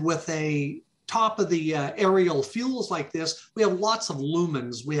 And with a top of the aerial fuels like this, we have lots of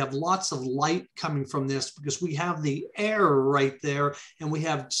lumens. We have lots of light coming from this because we have the air right there, and we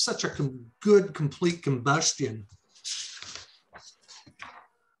have such a good complete combustion.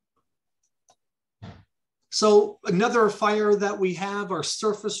 So another fire that we have are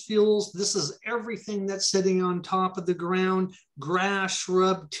surface fuels. This is everything that's sitting on top of the ground: grass,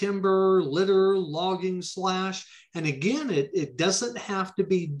 shrub, timber, litter, logging slash. And again, it doesn't have to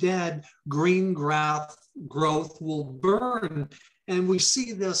be dead. Green growth will burn. And we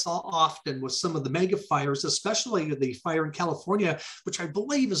see this often with some of the mega fires, especially the fire in California, which I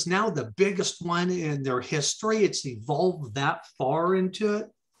believe is now the biggest one in their history. It's evolved that far into it.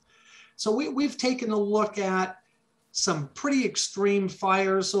 So we've taken a look at some pretty extreme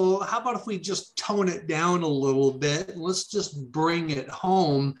fires. So how about if we just tone it down a little bit and let's just bring it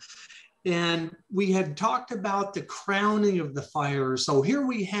home. And we had talked about the crowning of the fire. So here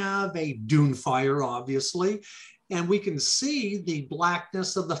we have a dune fire, obviously, and we can see the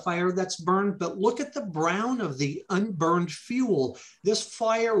blackness of the fire that's burned, but look at the brown of the unburned fuel. This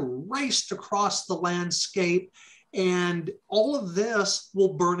fire raced across the landscape, and all of this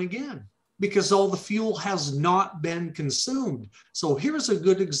will burn again because all the fuel has not been consumed. So here's a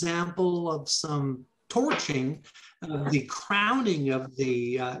good example of some torching, the crowning of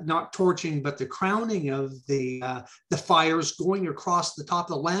the, not torching, but the crowning of the fires going across the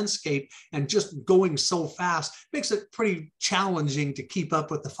top of the landscape and just going so fast, makes it pretty challenging to keep up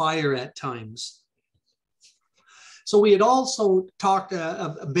with the fire at times. So we had also talked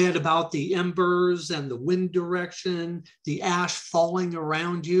a bit about the embers and the wind direction, the ash falling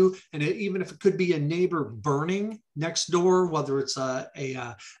around you, and even if it could be a neighbor burning next door, whether it's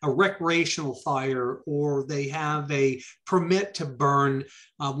a recreational fire or they have a permit to burn.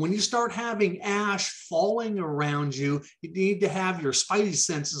 When you start having ash falling around you, you need to have your spidey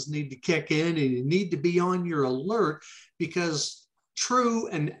senses need to kick in, and you need to be on your alert, because true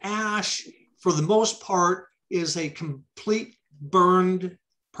and ash, for the most part, is a complete burned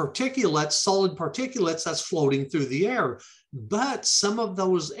particulates, solid particulates that's floating through the air. But some of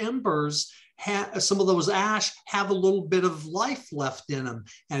those embers, some of those ash have a little bit of life left in them.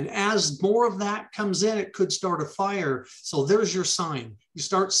 And as more of that comes in, it could start a fire. So there's your sign. You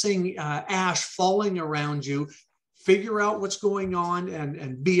start seeing ash falling around you, figure out what's going on,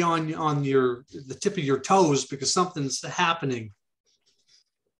 and be on the tip of your toes because something's happening.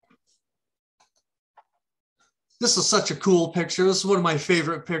 This is such a cool picture. This is one of my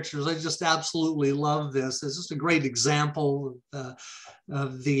favorite pictures. I just absolutely love this. It's just a great example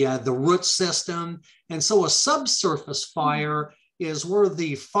of the root system. And so a subsurface fire is where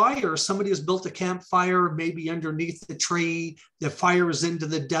the fire, somebody has built a campfire, maybe underneath the tree, the fire is into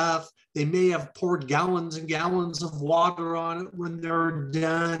the depth. They may have poured gallons and gallons of water on it when they're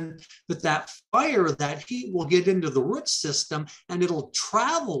done, but that fire, that heat will get into the root system and it'll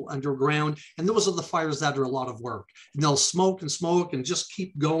travel underground. And those are the fires that are a lot of work. And they'll smoke and smoke and just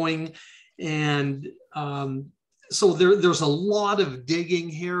keep going. And So there's a lot of digging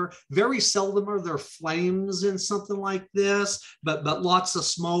here. Very seldom are there flames in something like this, but lots of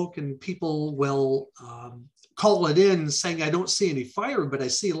smoke, and people will call it in saying, I don't see any fire, but I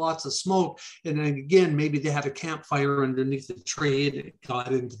see lots of smoke. And then again, maybe they had a campfire underneath the tree and it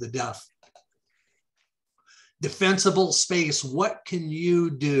got into the duff. Defensible space, what can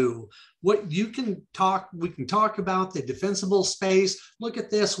you do? What you can talk, we can talk about the defensible space. Look at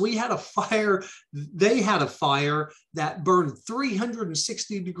this, we had a fire, they had a fire that burned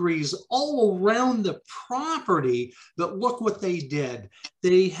 360 degrees all around the property, but look what they did.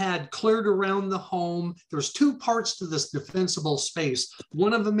 They had cleared around the home. There's two parts to this defensible space.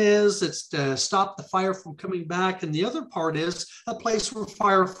 One of them is it's to stop the fire from coming back, and the other part is a place where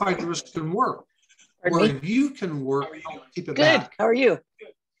firefighters can work. Where you can work, keep it back. Good. How are you?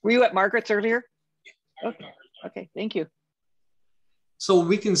 Were you at Margaret's earlier? Okay. Okay. Thank you. So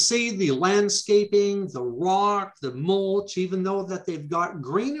we can see the landscaping, the rock, the mulch, even though that they've got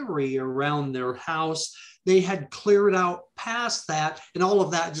greenery around their house, they had cleared out past that, and all of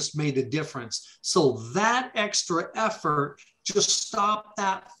that just made a difference. So that extra effort just stopped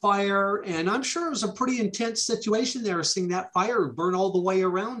that fire. And I'm sure it was a pretty intense situation there, seeing that fire burn all the way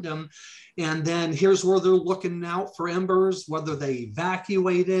around them. And then here's where they're looking out for embers, whether they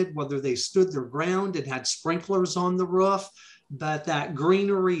evacuated, whether they stood their ground and had sprinklers on the roof. But that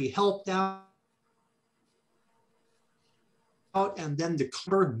greenery helped out. And then the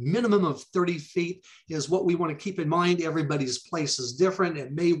clear minimum of 30 feet is what we want to keep in mind. Everybody's place is different.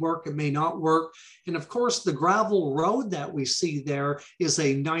 It may work, it may not work. And of course, the gravel road that we see there is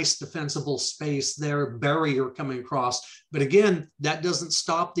a nice defensible space there, barrier coming across. But again, that doesn't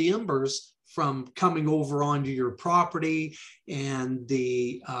stop the embers from coming over onto your property and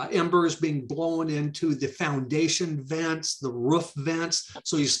the embers being blown into the foundation vents, the roof vents,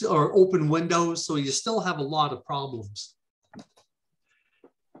 so you still are open windows, so you still have a lot of problems.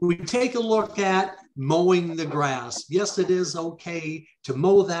 We take a look at mowing the grass. Yes, it is okay to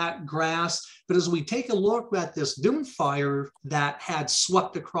mow that grass, but as we take a look at this dune fire that had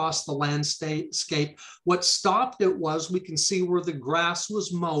swept across the landscape, what stopped it was we can see where the grass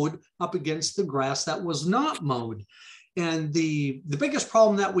was mowed up against the grass that was not mowed. And the biggest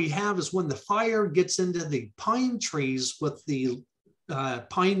problem that we have is when the fire gets into the pine trees with the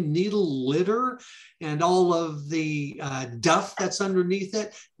pine needle litter and all of the duff that's underneath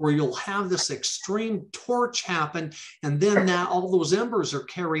it, where you'll have this extreme torch happen, and then all those embers are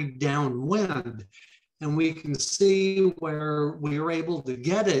carried downwind. And we can see where we were able to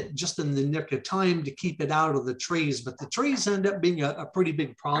get it just in the nick of time to keep it out of the trees, but the trees end up being a pretty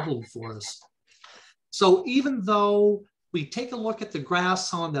big problem for us. So even though we take a look at the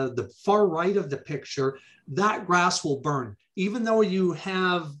grass on the far right of the picture, that grass will burn. Even though you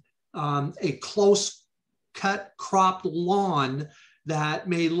have a close cut cropped lawn that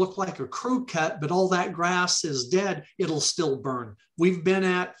may look like a crew cut, but all that grass is dead, it'll still burn. We've been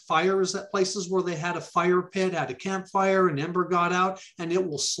at fires at places where they had a fire pit, had a campfire, an ember got out, and it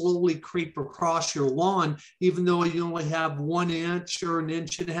will slowly creep across your lawn, even though you only have 1 inch or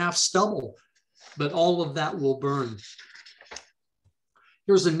 1.5 inch stubble, but all of that will burn.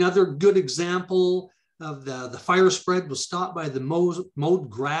 Here's another good example of the fire spread was stopped by the mowed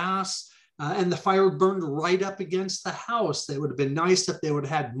grass, and the fire burned right up against the house. It would have been nice if they would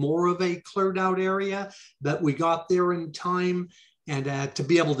have had more of a cleared out area, but we got there in time and to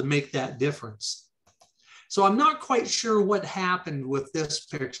be able to make that difference. So I'm not quite sure what happened with this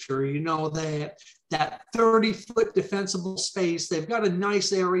picture. You know, that 30-foot defensible space, they've got a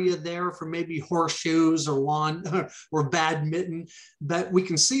nice area there for maybe horseshoes or lawn or badminton, but we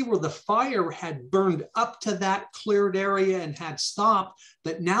can see where the fire had burned up to that cleared area and had stopped,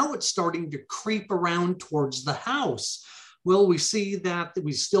 but now it's starting to creep around towards the house. Well, we see that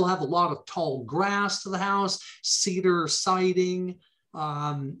we still have a lot of tall grass to the house, cedar siding,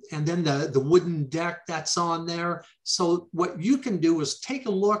 and then the wooden deck that's on there. So what you can do is take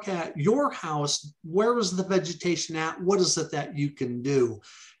a look at your house. Where is the vegetation at? What is it that you can do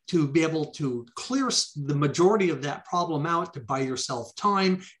to be able to clear the majority of that problem out, to buy yourself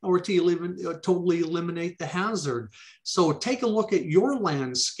time or to totally eliminate the hazard? So take a look at your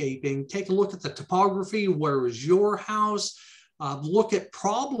landscaping, take a look at the topography. Where is your house? Look at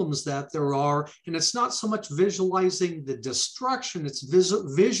problems that there are, and it's not so much visualizing the destruction, it's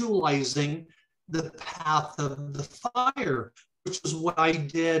visualizing the path of the fire, which is what I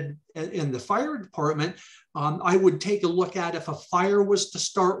did in the fire department. I would take a look at, if a fire was to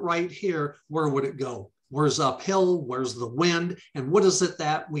start right here, where would it go? Where's uphill? Where's the wind? And what is it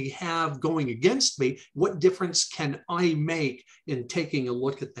that we have going against me? What difference can I make in taking a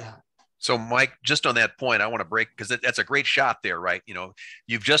look at that? So Mike, just on that point, I want to break, because that's a great shot there, right? You know,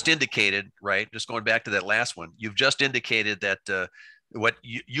 you've just indicated, right? Just going back to that last one, you've just indicated that what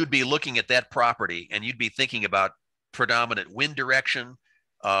you'd be looking at that property and you'd be thinking about predominant wind direction,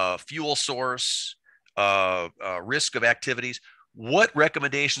 fuel source, risk of activities. What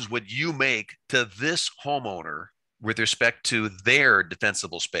recommendations would you make to this homeowner with respect to their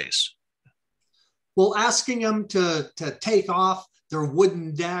defensible space? Well, asking them to take off their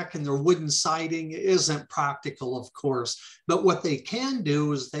wooden deck and their wooden siding isn't practical, of course. But what they can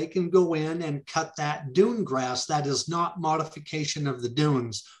do is they can go in and cut that dune grass. That is not modification of the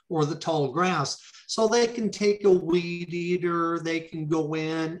dunes or the tall grass. So they can take a weed eater, they can go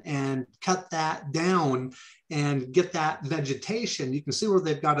in and cut that down and get that vegetation. You can see where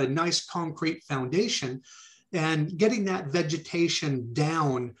they've got a nice concrete foundation, and getting that vegetation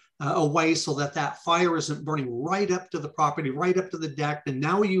down away so that that fire isn't burning right up to the property, right up to the deck. And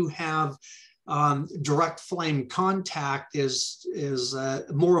now you have direct flame contact is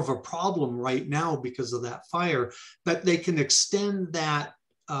more of a problem right now because of that fire. But they can extend that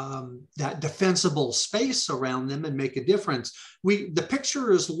that defensible space around them and make a difference. The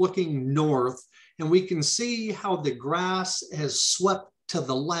picture is looking north, and we can see how the grass has swept to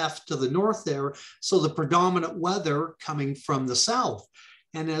the left, to the north there. So the predominant weather coming from the south.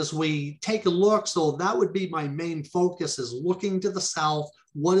 And as we take a look, so that would be my main focus, is looking to the south.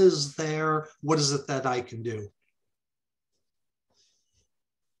 What is there? What is it that I can do?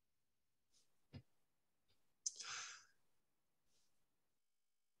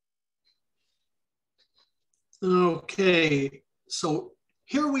 Okay, so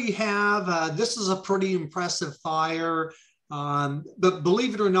here we have, this is a pretty impressive fire, but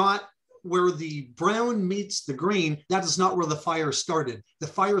believe it or not, where the brown meets the green, that is not where the fire started. The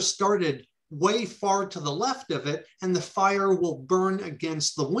fire started way far to the left of it, and the fire will burn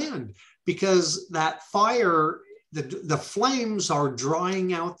against the wind because that fire, the flames are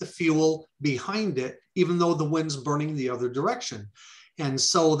drying out the fuel behind it, even though the wind's burning the other direction. And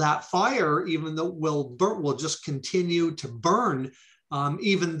so that fire, even though will just continue to burn,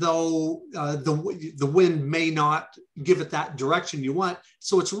 even though the wind may not give it that direction you want.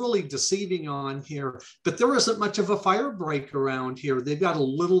 So it's really deceiving on here. But there isn't much of a fire break around here. They've got a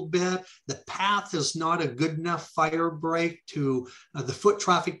little bit. The path is not a good enough fire break to the foot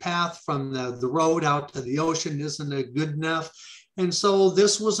traffic path from the road out to the ocean isn't a good enough. And so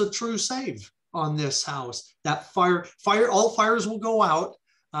this was a true save on this house. That all fires will go out.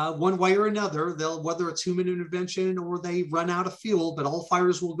 One way or another, whether it's human intervention or they run out of fuel, but all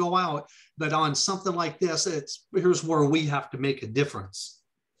fires will go out. But on something like this, here's where we have to make a difference.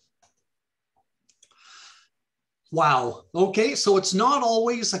 Wow. Okay, so it's not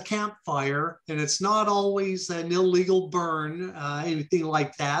always a campfire, and it's not always an illegal burn, anything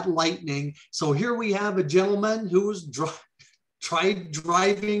like that, lightning. So here we have a gentleman who was tried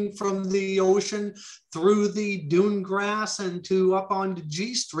driving from the ocean through the dune grass and up onto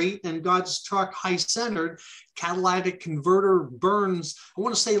G Street, and got his truck high centered. Catalytic converter burns, I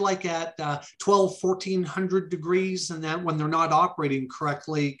want to say like at 1400 degrees, and that when they're not operating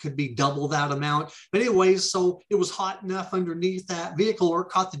correctly could be double that amount. But anyways, so it was hot enough underneath that vehicle, or it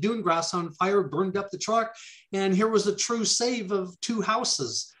caught the dune grass on fire, burned up the truck. And here was a true save of 2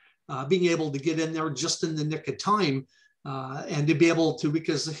 houses, being able to get in there just in the nick of time. And to be able to,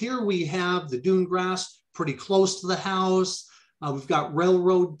 because here we have the dune grass pretty close to the house. We've got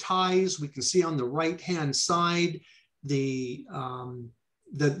railroad ties. We can see on the right-hand side, the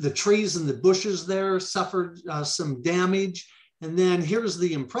trees and the bushes there suffered some damage. And then here's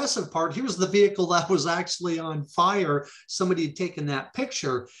the impressive part. Here's the vehicle that was actually on fire. Somebody had taken that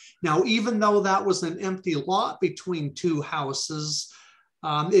picture. Now, even though that was an empty lot between 2 houses,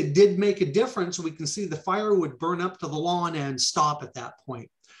 it did make a difference. We can see the fire would burn up to the lawn and stop at that point.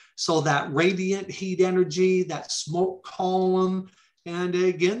 So that radiant heat energy, that smoke column, and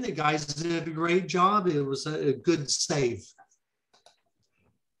again, the guys did a great job. It was a good save.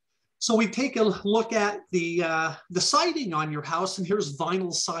 So we take a look at the siding on your house, and here's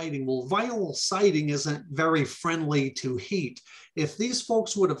vinyl siding. Well, vinyl siding isn't very friendly to heat. If these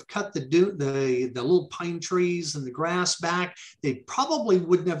folks would have cut the little pine trees and the grass back, they probably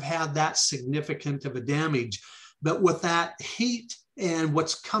wouldn't have had that significant of a damage. But with that heat and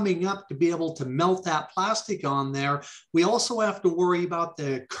what's coming up to be able to melt that plastic on there. We also have to worry about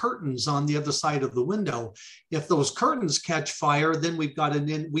the curtains on the other side of the window. If those curtains catch fire, then we've got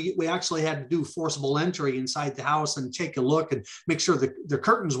we actually had to do forcible entry inside the house and take a look and make sure the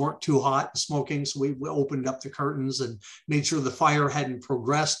curtains weren't too hot and smoking. So we opened up the curtains and made sure the fire hadn't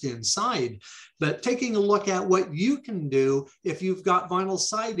progressed inside. But taking a look at what you can do, if you've got vinyl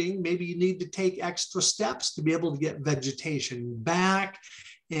siding, maybe you need to take extra steps to be able to get vegetation back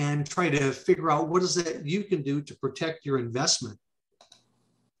and try to figure out what is it you can do to protect your investment.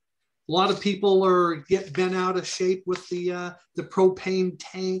 A lot of people get bent out of shape with the propane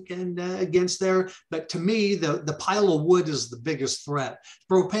tank and against there. But to me, the pile of wood is the biggest threat.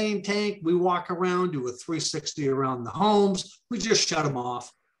 Propane tank, we walk around, do a 360 around the homes. We just shut them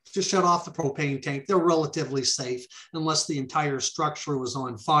off. Just shut off the propane tank. They're relatively safe unless the entire structure was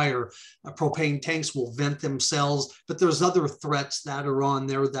on fire. Propane tanks will vent themselves, but there's other threats that are on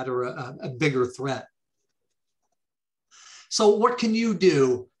there that are a bigger threat. So what can you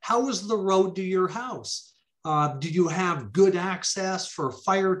do? How is the road to your house? Do you have good access for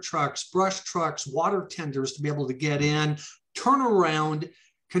fire trucks, brush trucks, water tenders to be able to get in, turn around,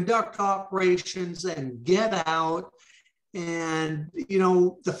 conduct operations, and get out? And, you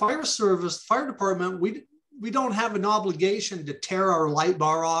know, the fire service, fire department, we don't have an obligation to tear our light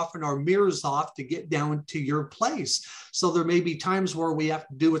bar off and our mirrors off to get down to your place. So there may be times where we have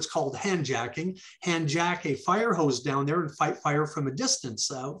to do what's called hand jacking, hand jack a fire hose down there and fight fire from a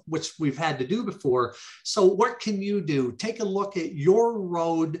distance, which we've had to do before. So what can you do? Take a look at your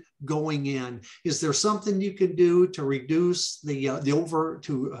road going in. Is there something you can do to reduce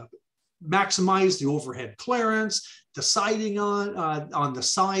maximize the overhead clearance, the siding on the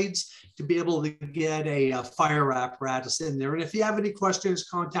sides to be able to get a fire apparatus in there? And if you have any questions,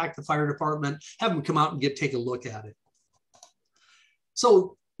 contact the fire department, have them come out and take a look at it.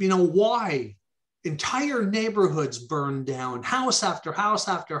 So, you know, why? Entire neighborhoods burned down, house after house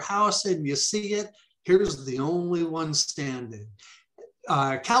after house, and you see it. Here's the only one standing.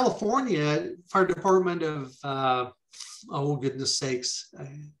 California Fire Department of, oh goodness sakes,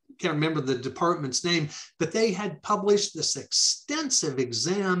 can't remember the department's name, but they had published this extensive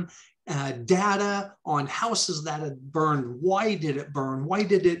exam data on houses that had burned. Why did it burn? Why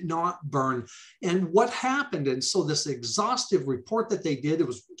did it not burn? And what happened? And so this exhaustive report that they did, it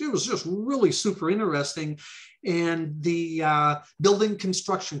was just really super interesting. And the building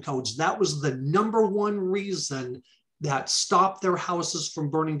construction codes, that was the #1 reason that stopped their houses from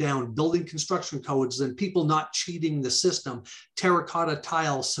burning down. Building construction codes and people not cheating the system, terracotta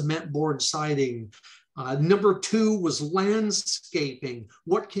tile, cement board siding. #2 was landscaping.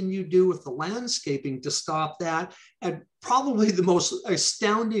 What can you do with the landscaping to stop that? And probably the most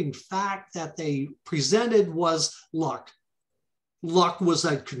astounding fact that they presented was luck. Luck was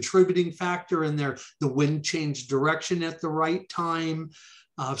a contributing factor in there. The wind changed direction at the right time.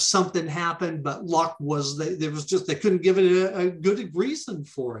 Something happened, but luck was, they couldn't give it a good reason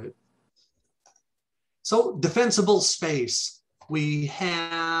for it. So defensible space. We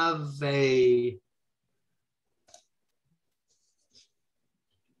have a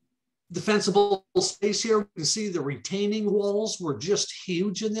defensible space here. We can see the retaining walls were just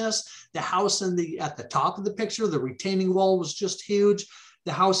huge in this. The house at the top of the picture, the retaining wall was just huge.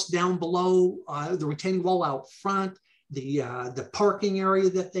 The house down below, the retaining wall out front, the parking area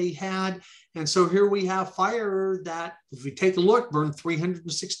that they had. And so here we have fire that, if we take a look, burned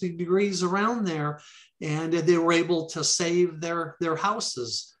 360 degrees around there. And they were able to save their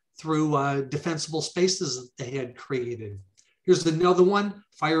houses through defensible spaces that they had created. Here's another one.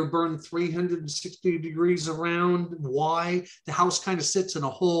 Fire burned 360 degrees around. Why? The house kind of sits in a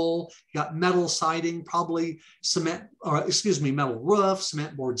hole. You got metal siding, probably metal roof,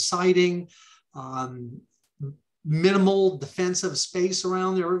 cement board siding, minimal defensive space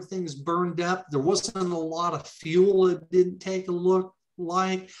around there. Everything's burned up. There wasn't a lot of fuel. It didn't take a look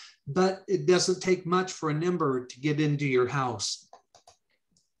like, but it doesn't take much for a number to get into your house.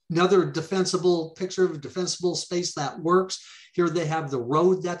 Another defensible picture of a defensible space that works. Here they have the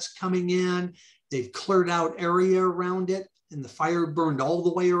road that's coming in. They've cleared out area around it, and the fire burned all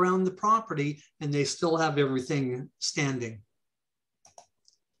the way around the property, and they still have everything standing.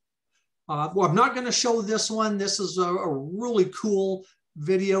 Well, I'm not going to show this one. This is a really cool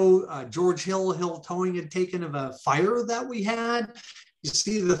video George Hill Towing had taken of a fire that we had. You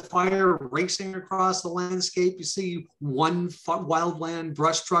see the fire racing across the landscape. You see one wildland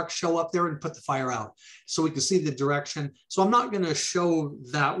brush truck show up there and put the fire out so we can see the direction. So I'm not going to show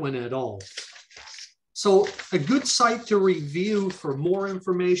that one at all. So a good site to review for more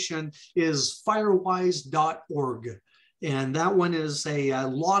information is firewise.org. And that one is a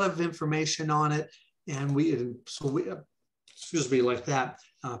lot of information on it. And excuse me, like that.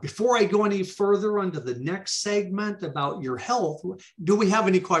 Before I go any further onto the next segment about your health, do we have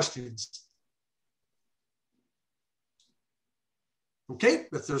any questions? Okay,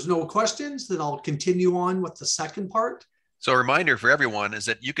 if there's no questions, then I'll continue on with the second part. So a reminder for everyone is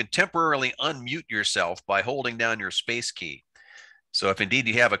that you can temporarily unmute yourself by holding down your space key. So if indeed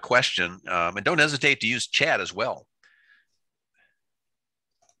you have a question, and don't hesitate to use chat as well.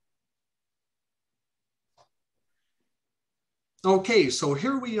 Okay, so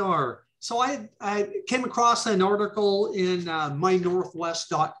here we are. So I came across an article in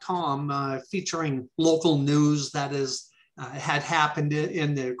mynorthwest.com featuring local news that had happened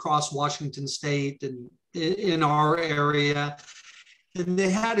across Washington State and in our area. And they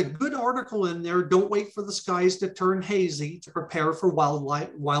had a good article in there, don't wait for the skies to turn hazy to prepare for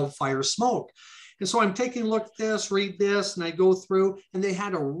wildfire smoke. And so I'm taking a look at this, read this, and I go through, and they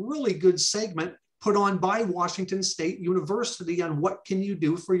had a really good segment put on by Washington State University on what can you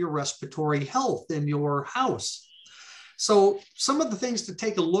do for your respiratory health in your house. So some of the things to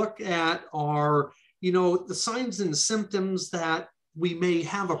take a look at are, the signs and symptoms that we may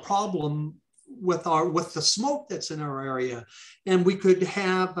have a problem with the smoke that's in our area. And we could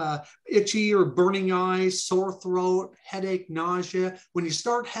have itchy or burning eyes, sore throat, headache, nausea. When you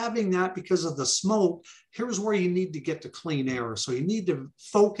start having that because of the smoke, here's where you need to get to clean air. So you need to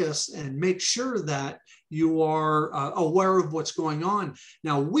focus and make sure that you are aware of what's going on.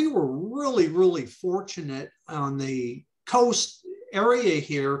 Now, we were really, really fortunate on the coast area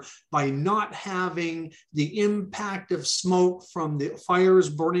here by not having the impact of smoke from the fires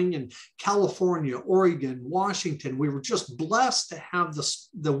burning in California, Oregon, Washington. We were just blessed to have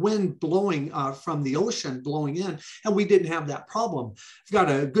the wind blowing from the ocean blowing in, and we didn't have that problem. I've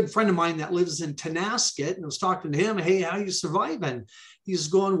got a good friend of mine that lives in Tenasket, and I was talking to him, hey, how are you surviving? He's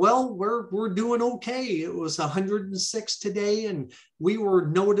going, well, we're doing okay. It was 106 today, and we were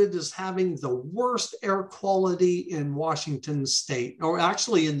noted as having the worst air quality in Washington State, or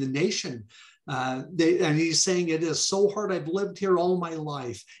actually in the nation. And he's saying it is so hard. I've lived here all my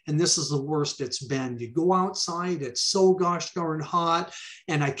life, and this is the worst it's been. You go outside, it's so gosh darn hot,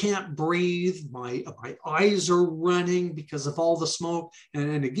 and I can't breathe. My eyes are running because of all the smoke.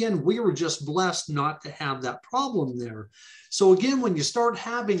 And again, we were just blessed not to have that problem there. So again, when you start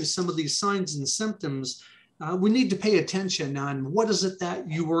having some of these signs and symptoms, we need to pay attention on what is it that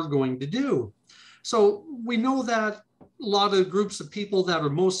you are going to do. So we know that a lot of groups of people that are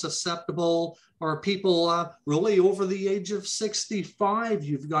most susceptible are people really over the age of 65.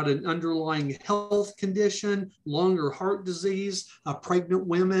 You've got an underlying health condition, longer heart disease, pregnant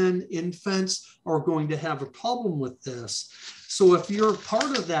women, infants are going to have a problem with this. So if you're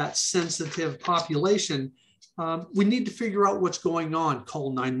part of that sensitive population, we need to figure out what's going on.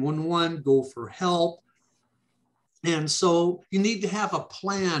 Call 911, go for help. And so you need to have a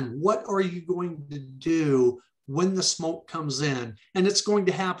plan. What are you going to do when the smoke comes in? And it's going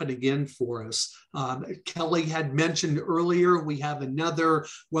to happen again for us. Kelly had mentioned earlier, we have another,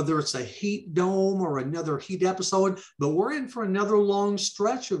 whether it's a heat dome or another heat episode, but we're in for another long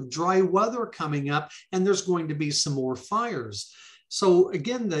stretch of dry weather coming up, and there's going to be some more fires. So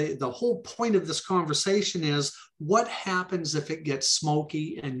again, the whole point of this conversation is what happens if it gets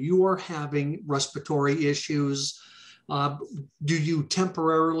smoky and you are having respiratory issues? Do you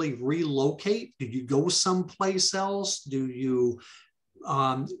temporarily relocate? Do you go someplace else? Do you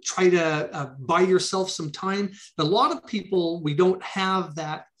try to buy yourself some time? But a lot of people, we don't have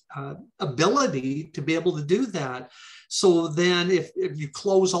that ability to be able to do that. So then if you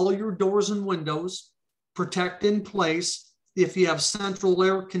close all your doors and windows, protect in place. If you have central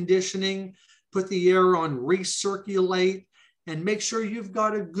air conditioning, put the air on recirculate, and make sure you've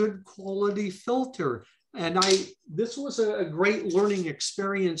got a good quality filter. And this was a great learning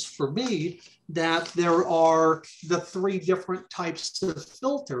experience for me, that there are the 3 different types of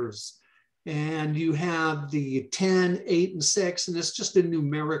filters. And you have the 10, 8, and 6, and it's just a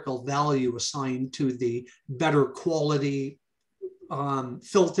numerical value assigned to the better quality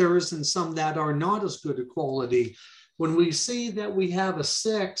filters and some that are not as good a quality. When we see that we have a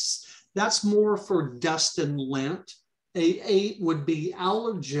 6, that's more for dust and lint. A 8 would be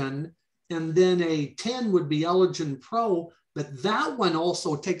allergen, and then a 10 would be Allergen Pro, but that one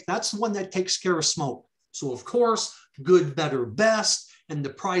also that's the one that takes care of smoke. So of course, good, better, best, and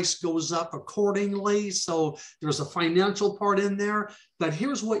the price goes up accordingly. So there's a financial part in there, but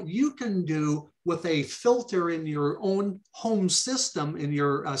here's what you can do with a filter in your own home system, in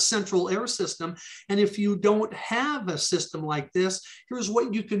your central air system. And if you don't have a system like this, here's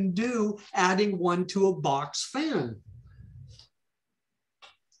what you can do, adding one to a box fan.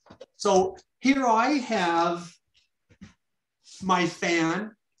 So here I have my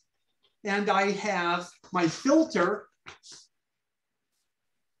fan and I have my filter.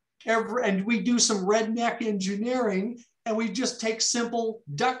 And we do some redneck engineering, and we just take simple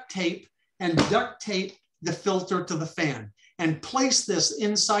duct tape and duct tape the filter to the fan and place this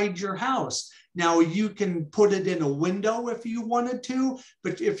inside your house. Now you can put it in a window if you wanted to,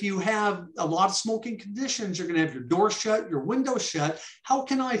 but if you have a lot of smoking conditions, you're gonna have your door shut, your window shut. How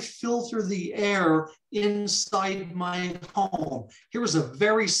can I filter the air inside my home? Here's a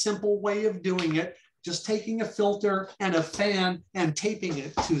very simple way of doing it. Just taking a filter and a fan and taping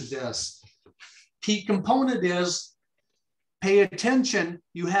it to this. Key component is pay attention.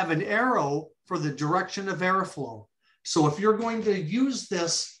 You have an arrow for the direction of airflow. So if you're going to use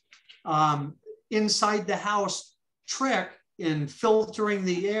this inside the house trick in filtering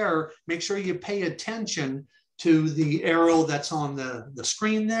the air, make sure you pay attention to the arrow that's on the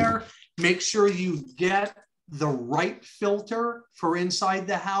screen there. Make sure you get the right filter for inside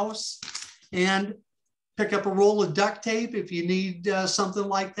the house, and pick up a roll of duct tape if you need something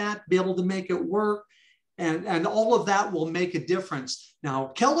like that, be able to make it work. And all of that will make a difference. Now,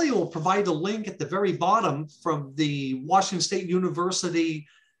 Kelly will provide a link at the very bottom from the Washington State University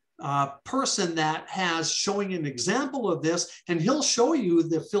person that has showing an example of this, and he'll show you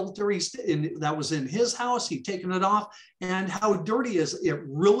the filter that was in his house. He'd taken it off and how dirty it is. It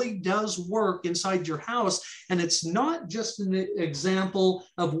really does work inside your house. And it's not just an example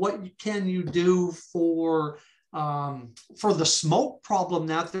of what can you do for the smoke problem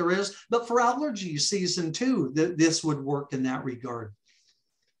that there is, but for allergy season too, this would work in that regard.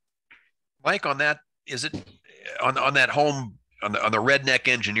 Mike, on that, is it on that home, on the redneck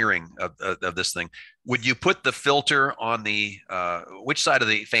engineering of this thing, would you put the filter on the, which side of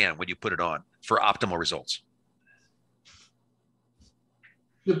the fan would you put it on for optimal results?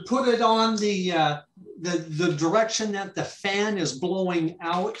 You put it on the direction that the fan is blowing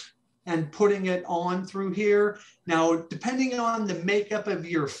out and putting it on through here. Now, depending on the makeup of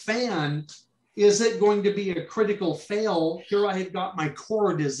your fan, is it going to be a critical fail? Here I have got my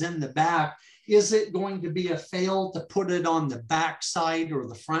cord is in the back. Is it going to be a fail to put it on the back side or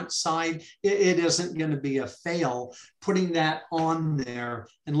the front side? It isn't going to be a fail putting that on there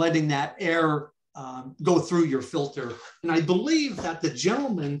and letting that air go through your filter. And I believe that the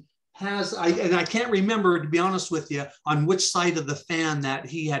gentleman has, and I can't remember, to be honest with you, on which side of the fan that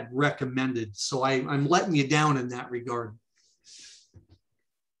he had recommended. So I'm letting you down in that regard.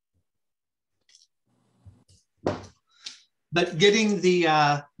 But getting the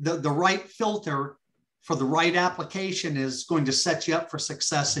right filter for the right application is going to set you up for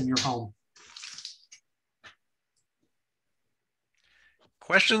success in your home.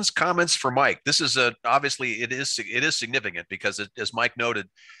 Questions, comments for Mike? This is obviously it is significant because as Mike noted,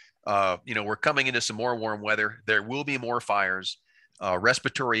 we're coming into some more warm weather. There will be more fires.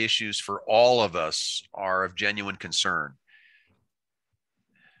 Respiratory issues for all of us are of genuine concern.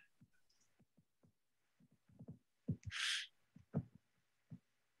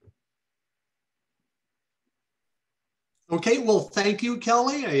 Okay, well, thank you,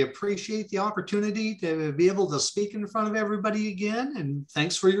 Kelly. I appreciate the opportunity to be able to speak in front of everybody again, and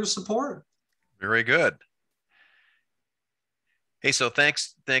thanks for your support. Very good. Hey, so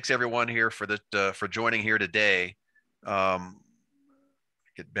thanks everyone here for joining here today.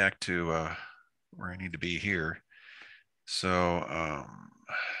 Get back to where I need to be here. So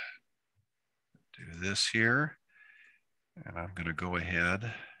do this here, and I'm going to go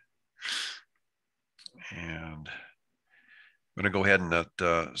ahead and I'm going to go ahead and